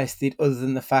particularly interested, other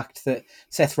than the fact that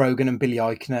Seth Rogen and Billy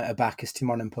Eichner are back as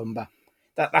Timon and Pumbaa.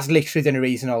 That's literally the only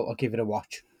reason I'll give it a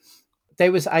watch.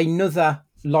 There was another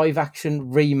live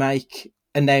action remake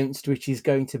announced, which is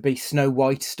going to be Snow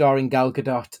White, starring Gal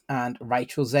Gadot and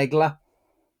Rachel Zegler.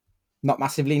 Not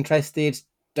massively interested.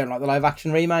 Don't like the live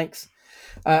action remakes.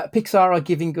 Pixar are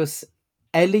giving us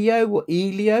Elio,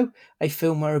 a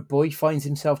film where a boy finds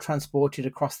himself transported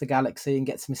across the galaxy and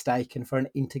gets mistaken for an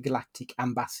intergalactic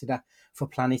ambassador for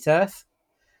planet Earth.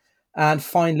 And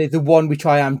finally, the one which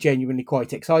I am genuinely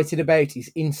quite excited about is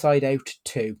Inside Out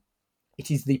 2.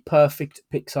 It is the perfect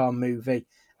Pixar movie,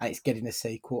 and it's getting a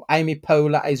sequel. Amy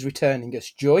Poehler is returning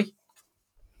as Joy.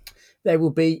 There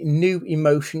will be new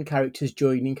emotion characters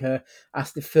joining her,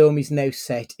 as the film is now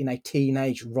set in a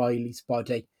teenage Riley's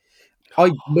body. I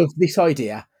love this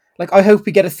idea. Like, I hope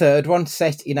we get a third one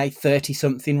set in a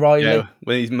 30-something Riley. Yeah,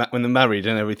 when they're married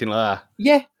and everything like that.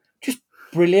 Yeah, just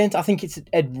brilliant. I think it's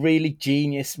a really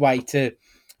genius way to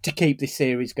keep this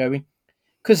series going.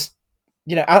 Because,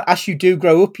 you know, as you do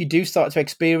grow up, you do start to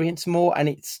experience more, and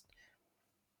it's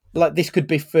like this could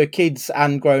be for kids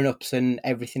and grown-ups and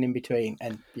everything in between.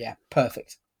 And yeah,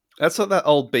 perfect. That's like that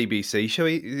old BBC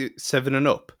show, Seven and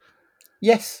Up.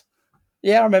 Yes.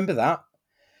 Yeah, I remember that.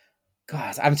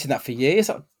 God, I haven't seen that for years.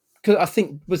 Because I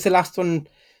think was the last one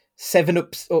 7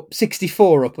 up,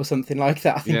 64 up or something like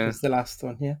that. I think was the last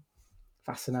one. Yeah,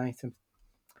 fascinating.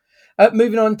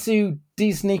 Moving on to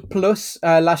Disney Plus.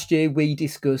 Last year we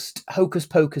discussed Hocus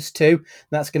Pocus 2.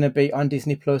 That's going to be on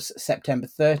Disney Plus September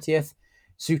 30th.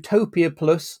 Zootopia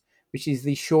Plus, which is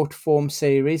the short form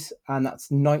series, and that's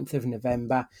 9th of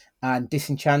November. And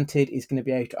Disenchanted is going to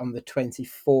be out on the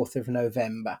 24th of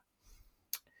November.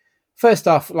 First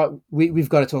off, like we've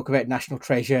got to talk about National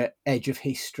Treasure: Edge of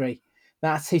History.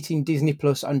 That's hitting Disney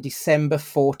Plus on December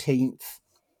 14th.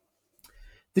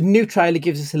 The new trailer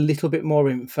gives us a little bit more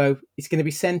info. It's going to be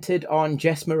centered on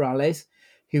Jess Morales,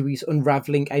 who is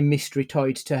unraveling a mystery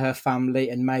tied to her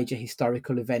family and major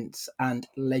historical events and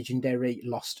legendary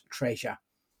lost treasure.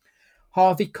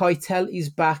 Harvey Keitel is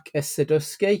back as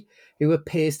Sadusky, who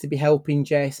appears to be helping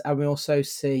Jess, and we also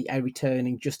see a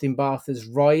returning Justin Barth as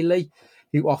Riley,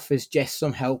 who offers Jess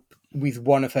some help with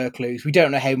one of her clues. We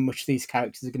don't know how much these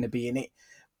characters are going to be in it,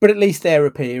 but at least they're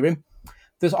appearing.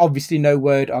 There's obviously no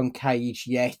word on Cage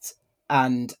yet,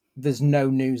 and there's no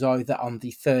news either on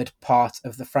the third part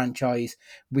of the franchise,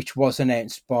 which was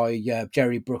announced by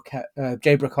Jay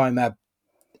Bruckheimer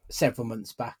several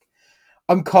months back.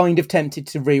 I'm kind of tempted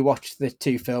to rewatch the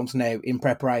two films now in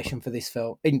preparation for this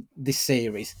film, in this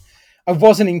series. I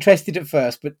wasn't interested at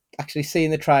first, but actually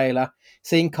seeing the trailer,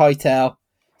 seeing Keitel,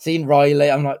 seeing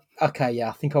Riley, I'm like, okay, yeah,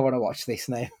 I think I want to watch this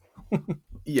now.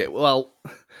 Yeah, well,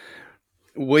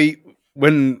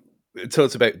 when it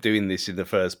talked about doing this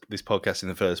podcast in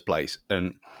the first place,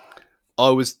 and I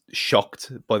was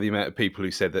shocked by the amount of people who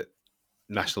said that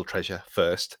National Treasure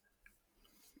first,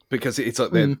 because it's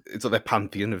like their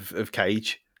pantheon of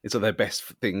Cage. It's like their best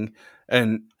thing,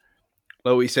 and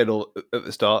like we said all at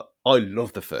the start, I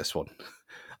love the first one.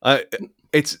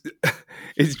 It's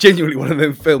genuinely one of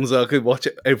them films I could watch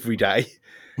every day,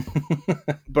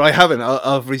 but I haven't.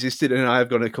 I've resisted, and I have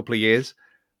gone a couple of years.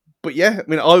 But yeah, I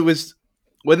mean,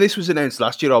 when this was announced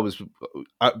last year, I was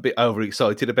a bit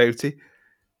overexcited about it.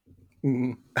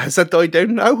 Mm. Has that died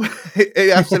down? No,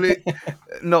 it absolutely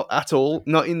not at all.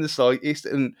 Not in the slightest.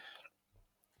 And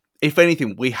if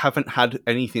anything, we haven't had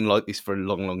anything like this for a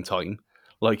long, long time.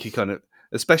 Like you kind of,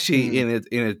 especially Mm.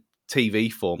 in a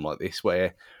TV form like this,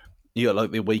 where you got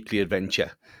like the weekly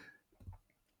adventure.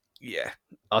 Yeah,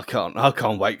 I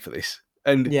can't wait for this.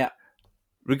 And Yeah.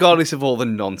 regardless of all the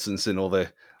nonsense and all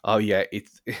the, oh yeah,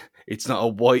 it's not a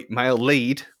white male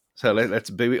lead, so let's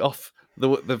boo it off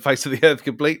the face of the earth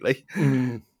completely.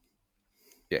 Mm.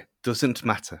 Yeah, doesn't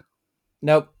matter.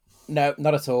 Nope. No,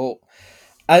 not at all.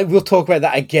 We'll talk about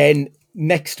that again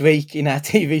next week in our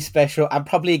TV special, and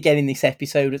probably again in this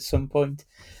episode at some point.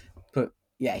 But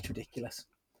yeah, it's ridiculous.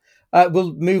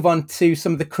 We'll move on to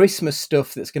some of the Christmas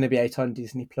stuff that's going to be out on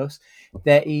Disney Plus.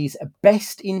 There is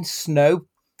Best in Snow.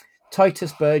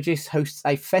 Titus Burgess hosts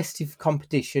a festive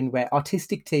competition where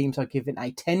artistic teams are given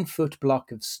a 10-foot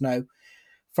block of snow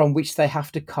from which they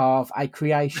have to carve a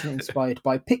creation inspired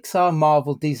by Pixar,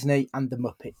 Marvel, Disney, and the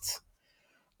Muppets.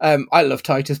 I love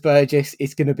Titus Burgess.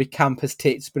 It's going to be camp as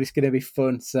tits, but it's going to be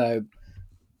fun. So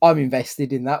I'm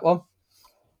invested in that one.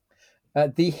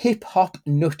 The Hip Hop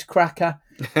Nutcracker,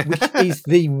 which is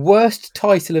the worst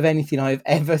title of anything I've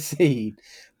ever seen.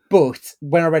 But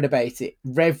when I read about it,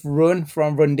 Rev Run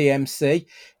from Run DMC,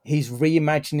 he's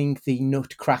reimagining the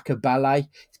Nutcracker Ballet.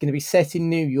 It's going to be set in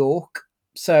New York.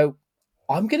 So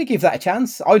I'm going to give that a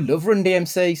chance. I love Run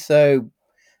DMC. So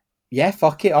yeah,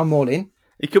 fuck it. I'm all in.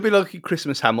 It could be like a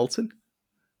Christmas Hamilton.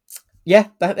 Yeah,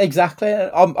 exactly.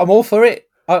 I'm all for it.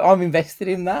 I'm invested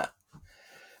in that.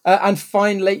 And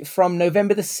finally, from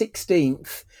November the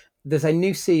 16th, there's a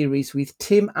new series with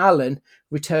Tim Allen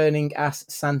returning as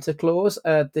Santa Claus.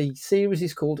 The series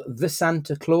is called The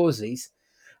Santa Clauses.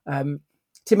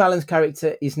 Tim Allen's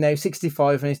character is now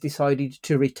 65 and has decided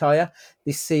to retire.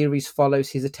 This series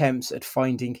follows his attempts at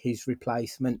finding his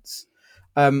replacements.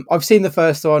 I've seen the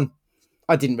first one.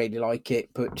 I didn't really like it,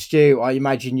 but Stu, I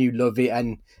imagine you love it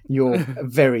and you're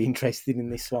very interested in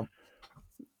this one.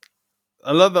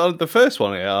 I love the first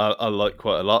one. I like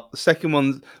quite a lot. The second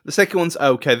one's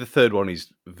okay. The third one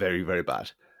is very, very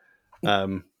bad.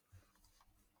 But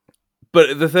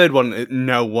the third one,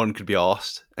 no one could be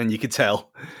arsed, and you could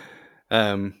tell.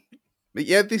 But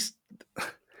yeah,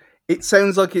 it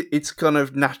sounds like it's kind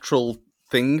of natural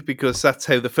thing because that's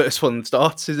how the first one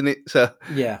starts, isn't it? So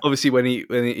Yeah. obviously when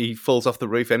he falls off the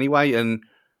roof anyway, and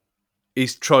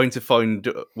he's trying to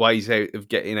find ways out of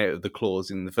getting out of the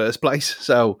claws in the first place.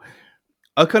 So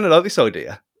I kind of like this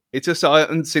idea. It's just I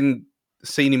haven't seen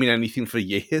him in anything for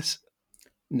years.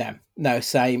 No,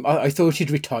 same. I thought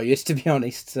he'd retired, to be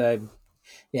honest. So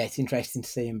yeah, it's interesting to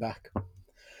see him back.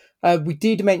 We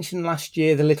did mention last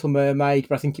year The Little Mermaid,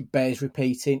 but I think it bears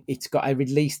repeating. It's got a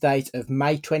release date of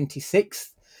May 26th.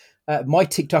 My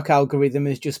TikTok algorithm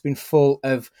has just been full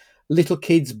of little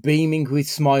kids beaming with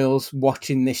smiles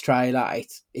watching this trailer.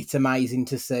 It's amazing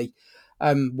to see.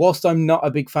 Whilst I'm not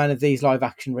a big fan of these live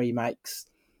action remakes,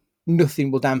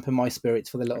 nothing will dampen my spirits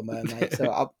for The Little Mermaid.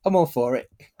 So I'm all for it.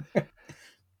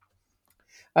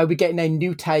 We're getting a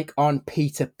new take on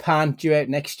Peter Pan due out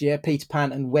next year, Peter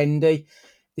Pan and Wendy.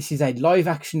 This is a live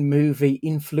action movie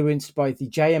influenced by the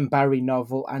J.M. Barrie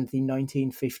novel and the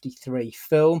 1953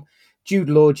 film. Jude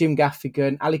Law, Jim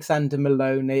Gaffigan, Alexander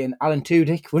Maloney, and Alan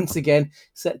Tudyk once again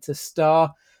set to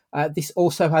star. This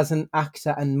also has an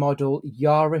actor and model,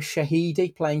 Yara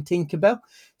Shahidi, playing Tinkerbell.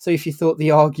 So if you thought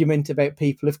the argument about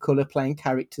people of colour playing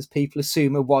characters people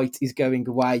assume are white is going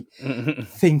away,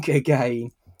 think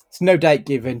again. It's no date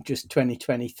given, just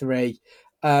 2023.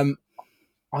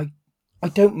 I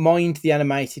don't mind the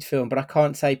animated film, but I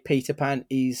can't say Peter Pan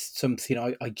is something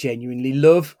I genuinely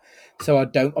love. So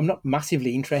I'm not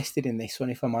massively interested in this one,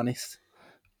 if I'm honest.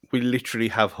 We literally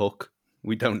have Hook.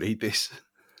 We don't need this.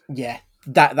 Yeah,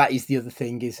 that is the other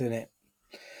thing, isn't it?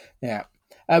 Yeah.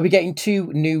 We're getting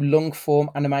 2 new long-form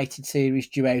animated series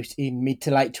due out in mid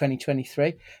to late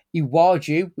 2023.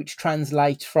 Iwaju, which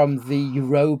translates from the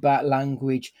Yoruba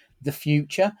language The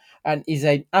Future, and is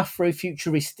an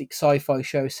Afro-futuristic sci-fi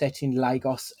show set in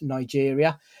Lagos,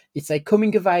 Nigeria. It's a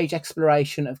coming-of-age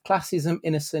exploration of classism,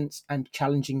 innocence, and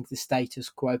challenging the status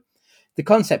quo. The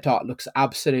concept art looks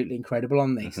absolutely incredible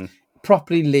on this,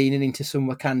 properly leaning into some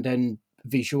Wakandan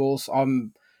visuals.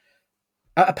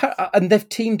 And they've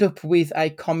teamed up with a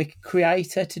comic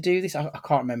creator to do this. I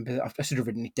can't remember. I should have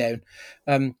written it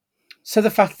down. So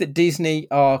the fact that Disney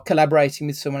are collaborating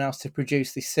with someone else to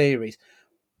produce this series,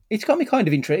 it's got me kind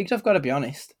of intrigued. I've got to be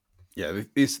honest. Yeah,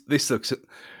 this looks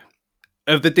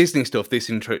of the Disney stuff. This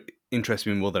interests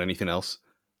me more than anything else.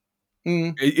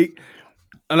 I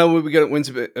know we're going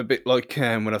to win a bit like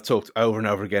when I've talked over and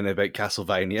over again about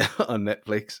Castlevania on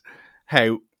Netflix.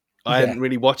 How I hadn't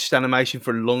really watched animation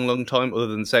for a long, long time, other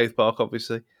than South Park,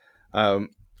 obviously, and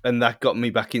that got me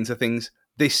back into things.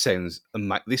 This sounds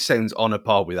on a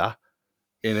par with that.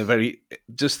 In a very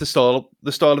just the style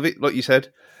of it, like you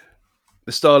said,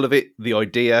 the style of it, the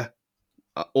idea,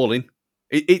 all in.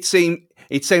 It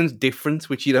sounds different,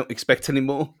 which you don't expect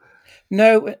anymore.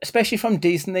 No, especially from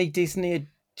Disney. Disney are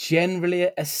generally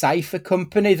a safer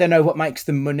company. They know what makes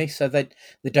them money, so they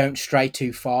don't stray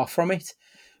too far from it.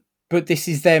 But this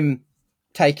is them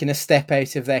taking a step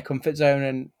out of their comfort zone,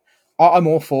 and I'm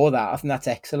all for that. I think that's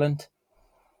excellent.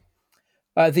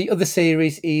 The other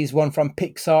series is one from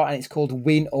Pixar, and it's called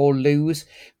Win or Lose,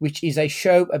 which is a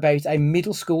show about a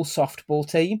middle school softball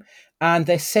team, and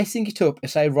they're setting it up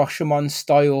as a Rashomon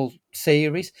style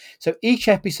series. So each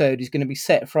episode is going to be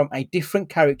set from a different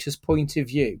character's point of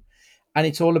view, and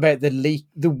it's all about the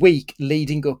week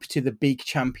leading up to the big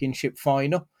championship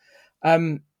final.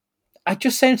 It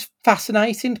just sounds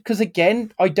fascinating because,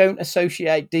 again, I don't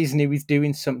associate Disney with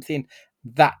doing something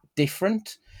that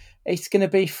different. It's going to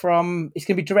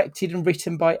be directed and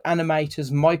written by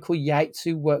animators Michael Yates,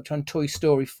 who worked on Toy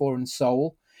Story 4 and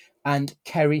Soul, and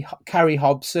Carrie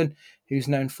Hobson, who's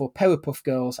known for Powerpuff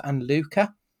Girls and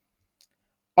Luca.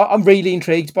 I'm really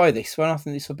intrigued by this one. I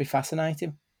think this will be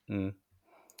fascinating. Mm.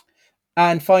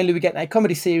 And finally, we get a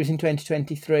comedy series in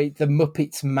 2023, The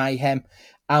Muppets Mayhem,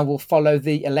 and we'll follow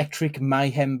the Electric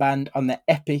Mayhem Band on their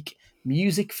epic,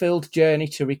 music-filled journey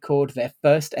to record their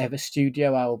first ever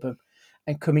studio album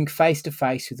and coming face to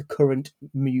face with the current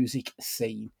music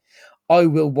scene. I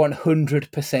will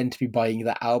 100% be buying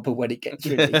that album when it gets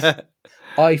released.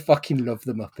 I fucking love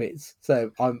the Muppets.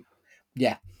 So of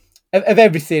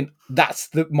everything, that's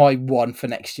my one for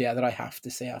next year that I have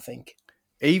to see, I think.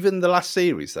 Even the last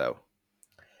series, though?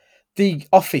 The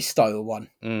Office style one.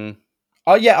 Mm.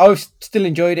 Oh yeah, I still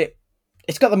enjoyed it.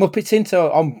 It's got the Muppets in,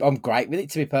 so I'm great with it,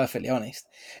 to be perfectly honest.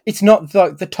 It's not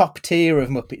like the top tier of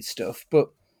Muppet stuff, but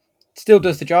it still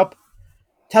does the job.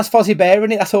 It has Fozzie Bear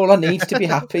in it. That's all I need to be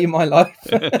happy in my life.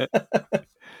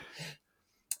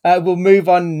 We'll move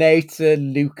on now to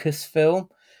Lucasfilm.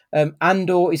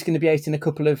 Andor is going to be out in a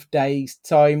couple of days'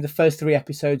 time. The first 3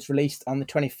 episodes released on the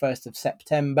 21st of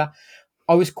September.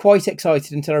 I was quite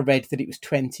excited until I read that it was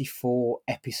 24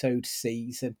 episode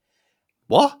season.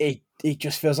 What? It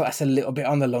just feels like that's a little bit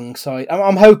on the long side.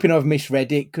 I'm hoping I've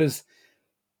misread it because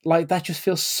that just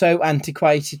feels so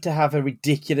antiquated to have a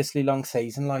ridiculously long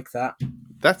season like that.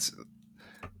 That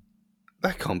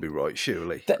can't be right,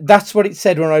 surely. That's what it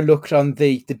said when I looked on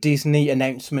the Disney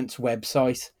announcements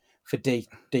website for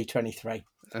D23.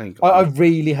 I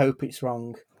really hope it's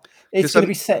wrong. It's going to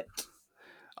be set.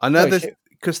 I know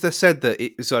because they said that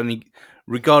it's only,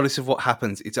 regardless of what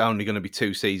happens, it's only going to be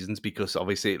 2 seasons because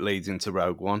obviously it leads into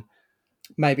Rogue One.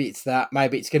 Maybe it's that.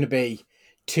 Maybe it's going to be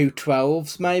 2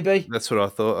 12s. Maybe that's what I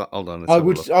thought. Hold on. I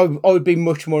would be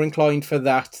much more inclined for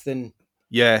that than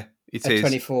it a is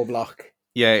 24 block.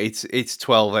 Yeah, it's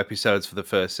 12 episodes for the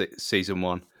first season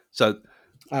 1, so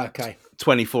okay,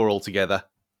 24 altogether.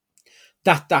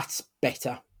 That's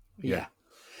better. Yeah.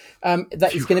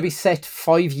 That is going to be set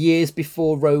 5 years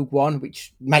before Rogue One,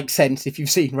 which makes sense if you've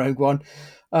seen Rogue One.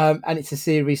 And it's a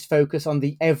series focused on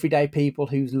the everyday people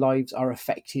whose lives are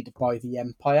affected by the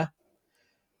Empire.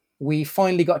 We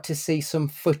finally got to see some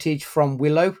footage from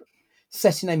Willow.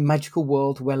 Set in a magical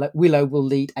world, Willow will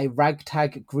lead a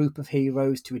ragtag group of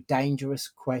heroes to a dangerous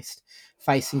quest,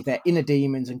 facing their inner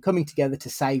demons and coming together to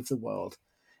save the world.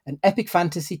 An epic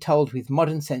fantasy told with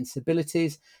modern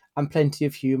sensibilities and plenty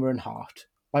of humour and heart.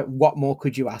 What more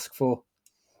could you ask for?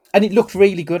 And it looked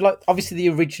really good. Obviously the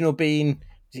original being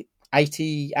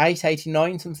 88,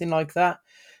 89, something like that.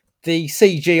 The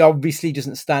CG obviously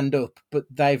doesn't stand up, but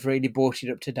they've really brought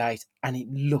it up to date and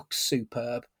it looks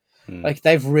superb.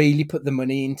 They've really put the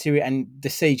money into it and the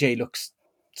CG looks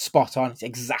spot on. It's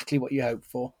exactly what you hope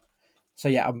for. So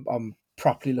yeah, I'm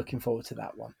properly looking forward to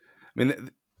that one. I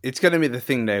mean, it's going to be the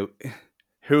thing now.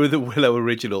 Who are the Willow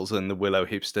originals and the Willow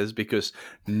hipsters? Because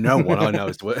no one I know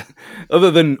is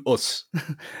other than us.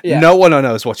 Yeah. No one I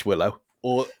know has watched Willow,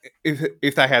 or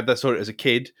if they had, they saw it as a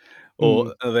kid,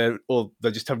 or they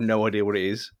just have no idea what it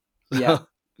is. Yeah.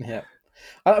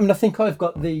 I mean, I think I've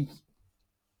got the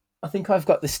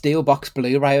Steelbox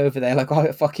Blu-ray over there.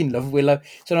 I fucking love Willow.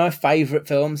 It's one of my favourite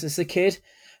films as a kid,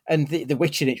 and the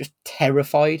witch in it just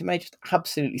terrified me. Just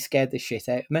absolutely scared the shit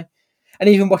out of me. And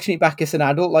even watching it back as an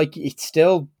adult, it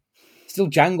still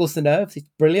jangles the nerves. It's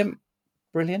brilliant.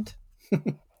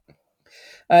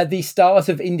 The stars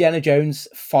of Indiana Jones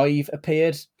 5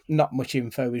 appeared. Not much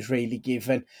info is really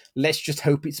given. Let's just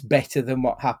hope it's better than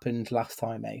what happened last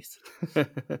time out.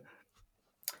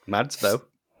 Mads, though.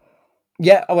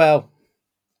 Yeah, well,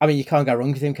 I mean, you can't go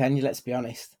wrong with him, can you? Let's be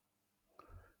honest.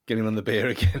 Get him on the beer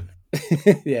again.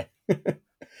 Yeah.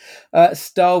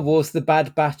 Star Wars: The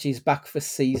Bad Batch is back for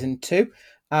season 2,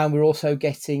 and we're also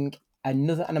getting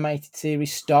another animated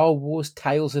series, Star Wars: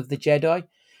 Tales of the Jedi,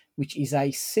 which is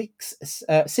a six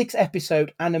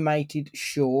episode animated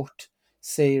short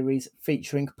series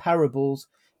featuring parables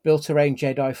built around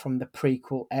Jedi from the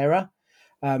prequel era,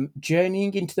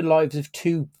 journeying into the lives of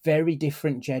two very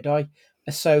different Jedi,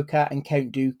 Ahsoka and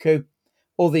Count Dooku.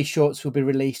 All these shorts will be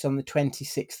released on the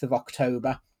 26th of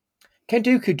October. Count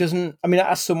Dooku doesn't. I mean,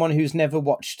 as someone who's never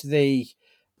watched the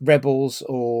Rebels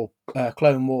or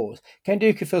Clone Wars, Count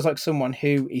Dooku feels like someone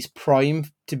who is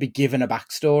primed to be given a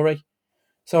backstory.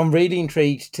 So I'm really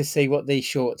intrigued to see what these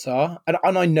shorts are, and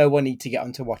I know I need to get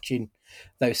onto watching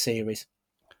those series.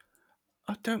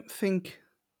 I don't think,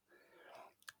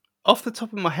 off the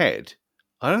top of my head,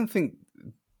 I don't think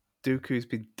Dooku's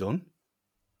been done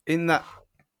in that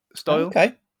style.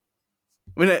 Okay.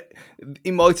 I mean,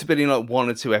 it might have been in like 1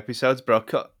 or 2 episodes,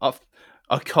 but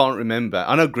I can't remember.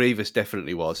 I know Grievous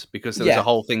definitely was, because there was a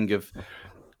whole thing of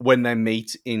when they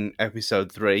meet in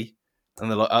episode 3, and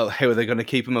they're like, "Oh, how are they going to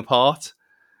keep them apart?"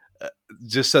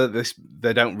 Just so that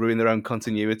they don't ruin their own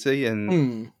continuity,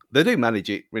 and they do manage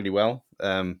it really well.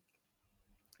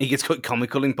 He gets quite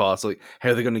comical in parts, like how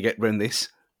are they going to get around this?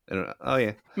 And, oh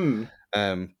yeah,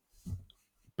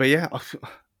 but yeah.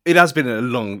 It has been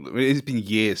it's been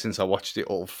years since I watched it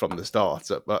all from the start.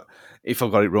 But if I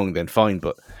got it wrong, then fine.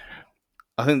 But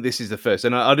I think this is the first,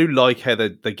 and I do like how they're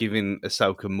giving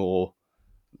Ahsoka more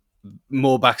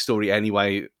backstory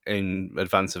anyway in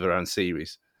advance of her own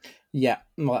series. Yeah,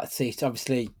 well, that's it.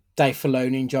 Obviously, Dave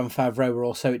Filoni and Jon Favreau were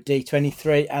also at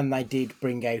D23, and they did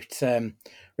bring out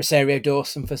Rosario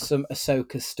Dawson for some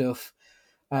Ahsoka stuff.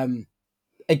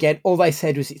 Again, all they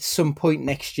said was it's some point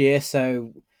next year,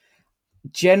 so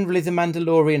generally The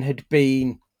Mandalorian had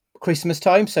been Christmas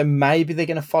time, so maybe they're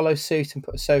going to follow suit and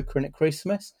put Ahsoka in at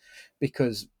Christmas,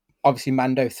 because obviously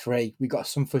Mando 3, we got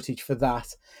some footage for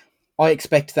that. I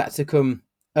expect that to come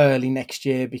early next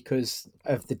year because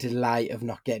of the delay of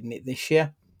not getting it this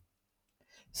year.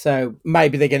 So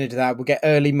maybe they're going to do that. We'll get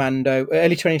early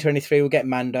 2023, we'll get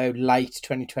Mando, late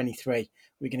 2023,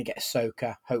 we're going to get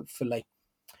Ahsoka, hopefully.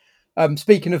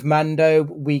 Speaking of Mando,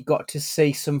 we got to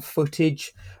see some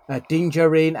footage. Din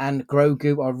Djarin and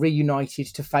Grogu are reunited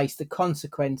to face the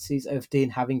consequences of Din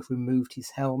having removed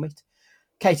his helmet.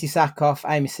 Katie Sackhoff,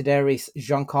 Amy Sedaris,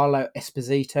 Giancarlo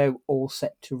Esposito all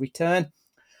set to return.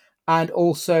 And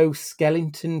also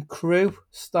Skeleton Crew,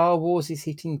 Star Wars is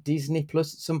hitting Disney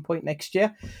Plus at some point next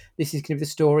year. This is going to be the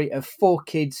story of 4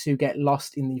 kids who get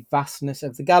lost in the vastness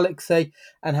of the galaxy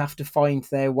and have to find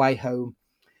their way home.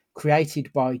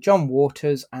 Created by John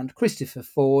Waters and Christopher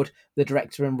Ford, the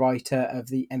director and writer of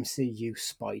the MCU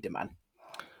Spider-Man.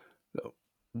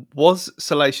 Was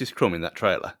Salacious Crumb in that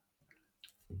trailer?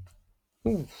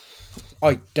 Ooh,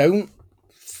 I don't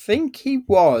think he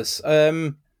was.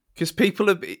 Because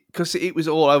it was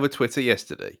all over Twitter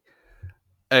yesterday,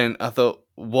 and I thought,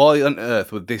 why on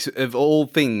earth would this, of all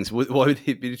things, why would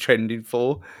it be trending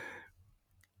for?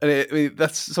 And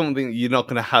that's something you're not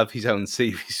going to have his own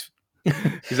series.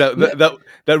 Because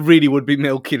that really would be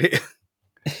milking it.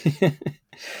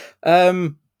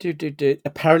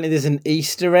 Apparently there's an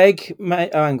Easter egg. Oh,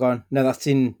 hang on. No, that's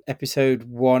in episode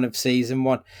 1 of season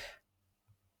 1.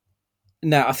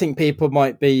 No, I think people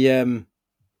might be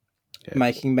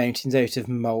making mountains out of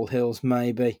molehills,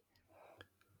 maybe.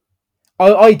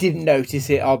 I didn't notice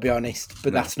it, I'll be honest,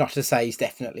 but that's not to say he's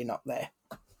definitely not there.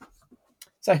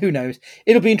 So who knows?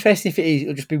 It'll be interesting if it is.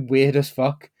 It'll just be weird as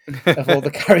fuck of all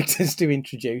the characters to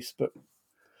introduce. But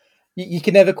you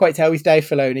can never quite tell with Dave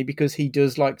Filoni, because he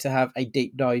does like to have a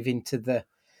deep dive into the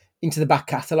back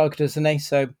catalogue, doesn't he?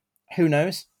 So who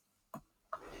knows?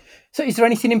 So is there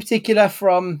anything in particular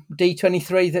from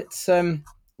D23 that's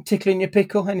tickling your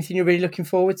pickle? Anything you're really looking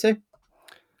forward to?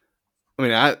 I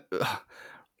mean,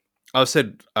 I've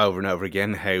said over and over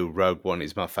again how Rogue One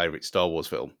is my favourite Star Wars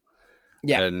film.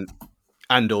 Yeah. And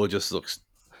Andor just looks...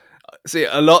 See,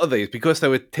 a lot of these, because they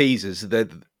were teasers, the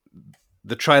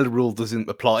trailer rule doesn't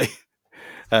apply.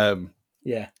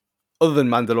 Yeah. Other than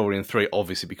Mandalorian 3,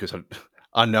 obviously, because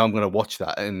I know I'm going to watch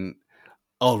that and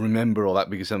I'll remember all that,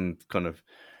 because I'm kind of...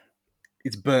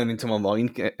 It's burned into my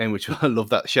mind, in which I love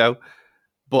that show.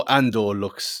 But Andor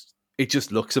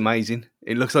just looks amazing.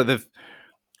 It looks like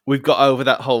we've got over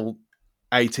that whole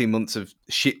 18 months of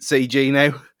shit CG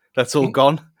now. That's all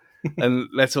gone. And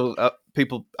let's all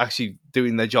people actually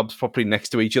doing their jobs properly next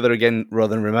to each other again,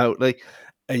 rather than remotely.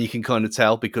 And you can kind of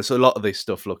tell, because a lot of this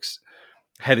stuff looks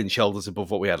head and shoulders above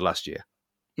what we had last year.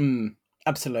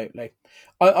 Absolutely.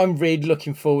 I'm really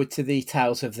looking forward to the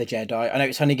Tales of the Jedi. I know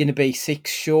it's only going to be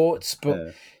 6 shorts, but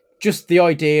Yeah. just the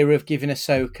idea of giving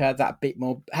Ahsoka that bit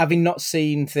more, having not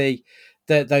seen the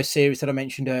those series that I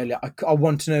mentioned earlier, I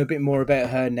want to know a bit more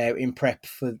about her now in prep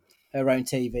for her own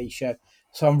TV show.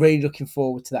 So I'm really looking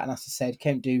forward to that. And as I said,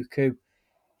 Count Dooku,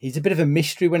 he's a bit of a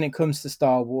mystery when it comes to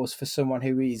Star Wars for someone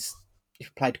who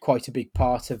played quite a big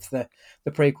part of the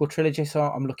prequel trilogy. So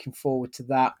I'm looking forward to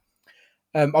that.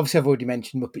 Obviously, I've already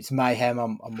mentioned Muppets Mayhem.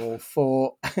 I'm all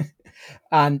for,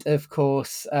 and of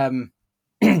course,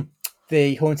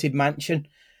 the Haunted Mansion.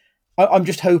 I'm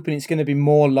just hoping it's going to be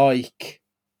more like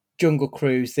Jungle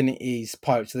Cruise than it is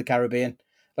Pirates of the Caribbean.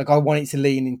 Like I want it to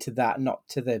lean into that, not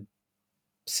to the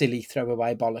silly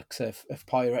throwaway bollocks of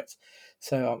pirates.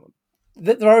 So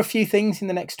there are a few things in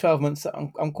the next 12 months that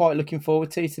I'm quite looking forward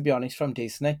to be honest, from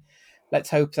Disney. Let's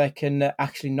hope they can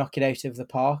actually knock it out of the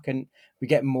park and we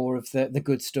get more of the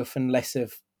good stuff and less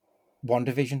of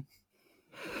WandaVision.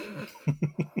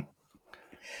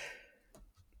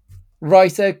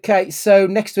 Right, okay. So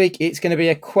next week it's going to be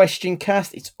a question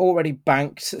cast. It's already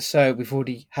banked, so we've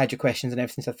already had your questions and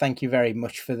everything. So thank you very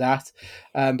much for that.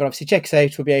 But obviously, check us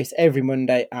out. We'll be out every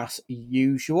Monday as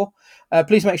usual.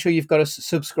 Please make sure you've got us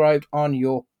subscribed on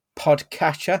your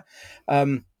podcatcher.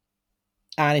 And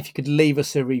if you could leave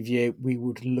us a review, we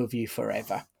would love you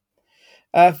forever.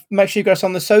 Make sure you got us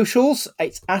on the socials.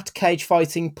 It's at Cage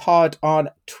Fighting Pod on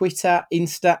Twitter,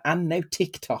 Insta, and now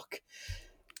TikTok.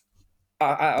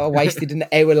 I wasted an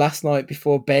hour last night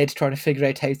before bed trying to figure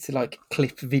out how to like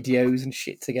clip videos and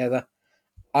shit together.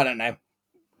 I don't know.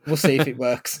 We'll see if it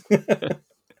works.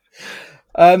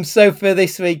 So for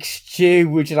this week, Stu,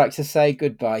 would you like to say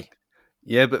goodbye?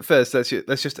 Yeah, but first, let's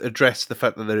just address the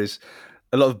fact that there is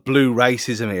a lot of blue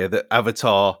racism here. That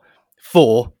Avatar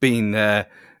 4 being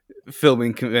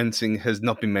filming commencing has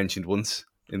not been mentioned once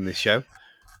in this show,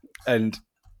 and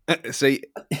see,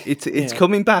 it's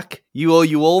coming back. You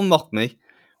all mocked me.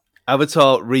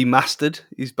 Avatar Remastered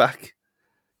is back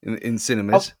in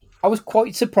cinemas. I was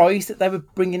quite surprised that they were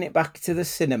bringing it back to the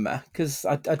cinema because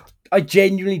I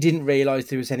genuinely didn't realise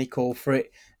there was any call for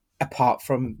it apart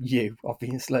from you,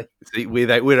 obviously. See,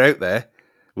 we're out there.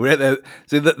 We're out there.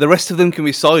 So the rest of them can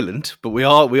be silent, but we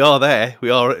are there. We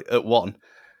are at one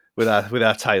with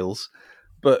our tails.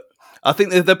 But I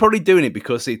think they're probably doing it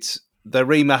because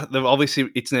obviously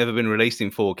it's never been released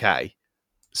in 4K.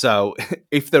 So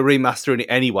if they're remastering it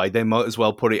anyway, they might as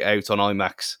well put it out on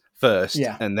IMAX first,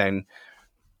 and then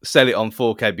sell it on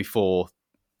 4K before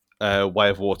Way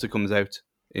of Water comes out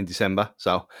in December.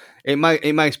 So it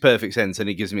makes perfect sense, and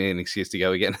it gives me an excuse to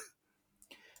go again.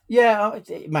 Yeah,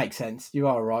 it makes sense. You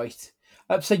are right.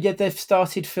 So yeah, they've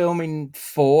started filming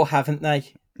 4, haven't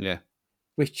they? Yeah.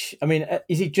 Which, I mean,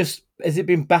 has it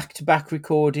been back-to-back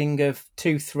recording of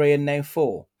 2, 3, and now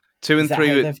 4? 2 and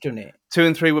 3 they've done it. 2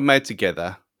 and 3 were made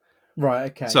together.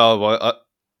 Right. Okay. So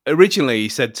originally he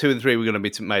said 2 and 3 were going to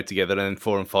be made together, and then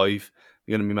 4 and 5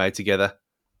 were going to be made together.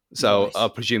 So nice. I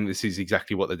presume this is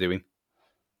exactly what they're doing.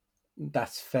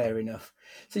 That's fair enough.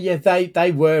 So yeah,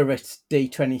 they were at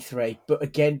D23, but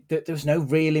again, there was no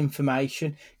real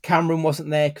information. Cameron wasn't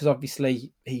there because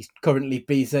obviously he's currently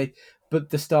busy, but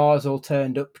the stars all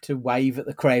turned up to wave at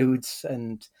the crowds,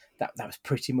 and that was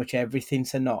pretty much everything.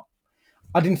 So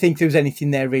I didn't think there was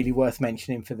anything there really worth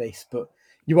mentioning for this, but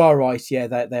you are right. Yeah,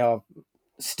 they are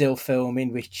still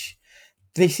filming, which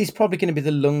this is probably going to be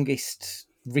the longest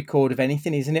record of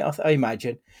anything, isn't it? I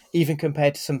imagine, even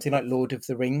compared to something like Lord of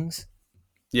the Rings.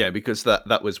 Yeah, because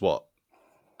that was what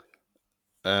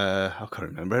I can't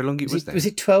remember how long it was. Was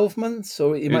it 12 months,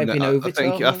 or it might have been over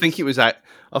 12 months? I think it was off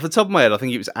the top of my head. I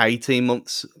think it was 18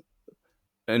 months,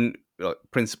 and like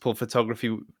principal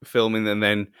photography filming, and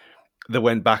then they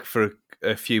went back for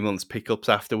a few months pickups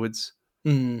afterwards.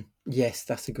 Yes,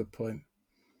 that's a good point.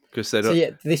 So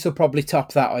yeah, this will probably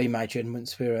top that, I imagine,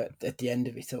 once we're at the end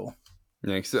of it all.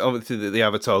 Yeah, because obviously the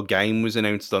Avatar game was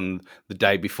announced on the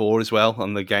day before as well,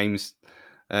 on the games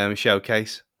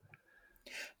showcase.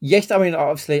 Yes, I mean,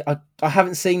 obviously, I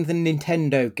haven't seen the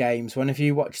Nintendo games one. Have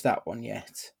you watched that one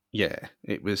yet? Yeah,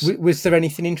 it was... Was there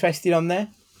anything interesting on there?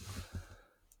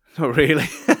 Not really.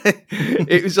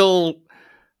 It was all...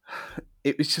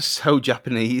 It was just so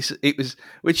Japanese. It was...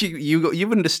 Which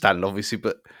you understand, obviously,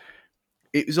 but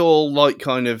it was all like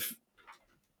kind of...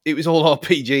 It was all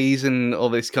RPGs and all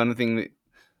this kind of thing that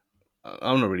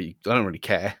I don't really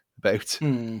care about.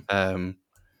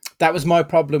 That was my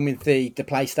problem with the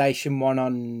PlayStation one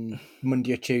on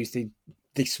Monday or Tuesday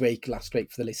last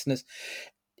week for the listeners.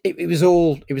 It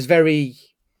was very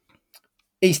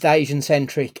East Asian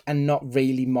centric and not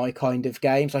really my kind of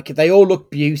games. Like they all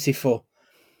look beautiful,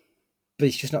 but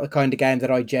it's just not the kind of game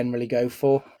that I generally go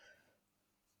for.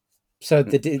 So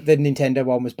the Nintendo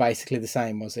one was basically the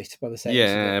same, was it? By the sounds of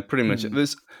Yeah, it? pretty much.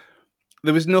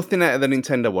 There was nothing out of the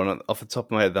Nintendo one off the top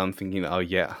of my head that I'm thinking, oh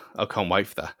yeah, I can't wait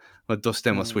for that. I'll dust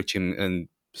down my Switch and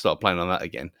start playing on that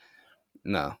again.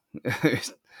 No.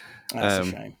 That's a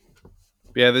shame.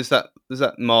 Yeah, there's that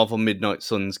Marvel Midnight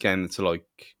Suns game that's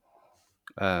like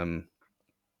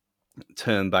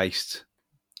turn-based.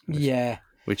 Yeah.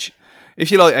 Which, if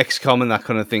you like XCOM and that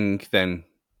kind of thing, then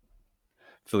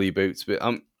fill your boots. But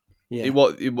it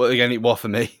was for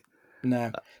me.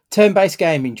 No, turn-based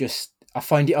gaming I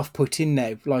find it off-putting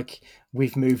now. Like,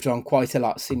 we've moved on quite a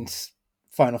lot since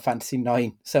Final Fantasy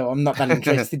IX, so I'm not that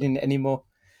interested in it anymore.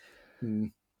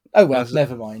 Oh well,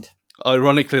 never mind.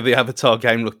 Ironically, the Avatar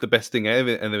game looked the best thing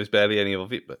ever, and there was barely any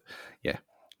of it. But yeah,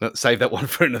 let's save that one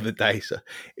for another day. So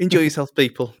enjoy yourself,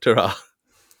 people. Ta-ra.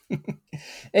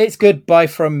 It's goodbye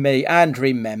from me, and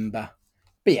remember,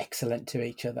 be excellent to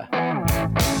each other.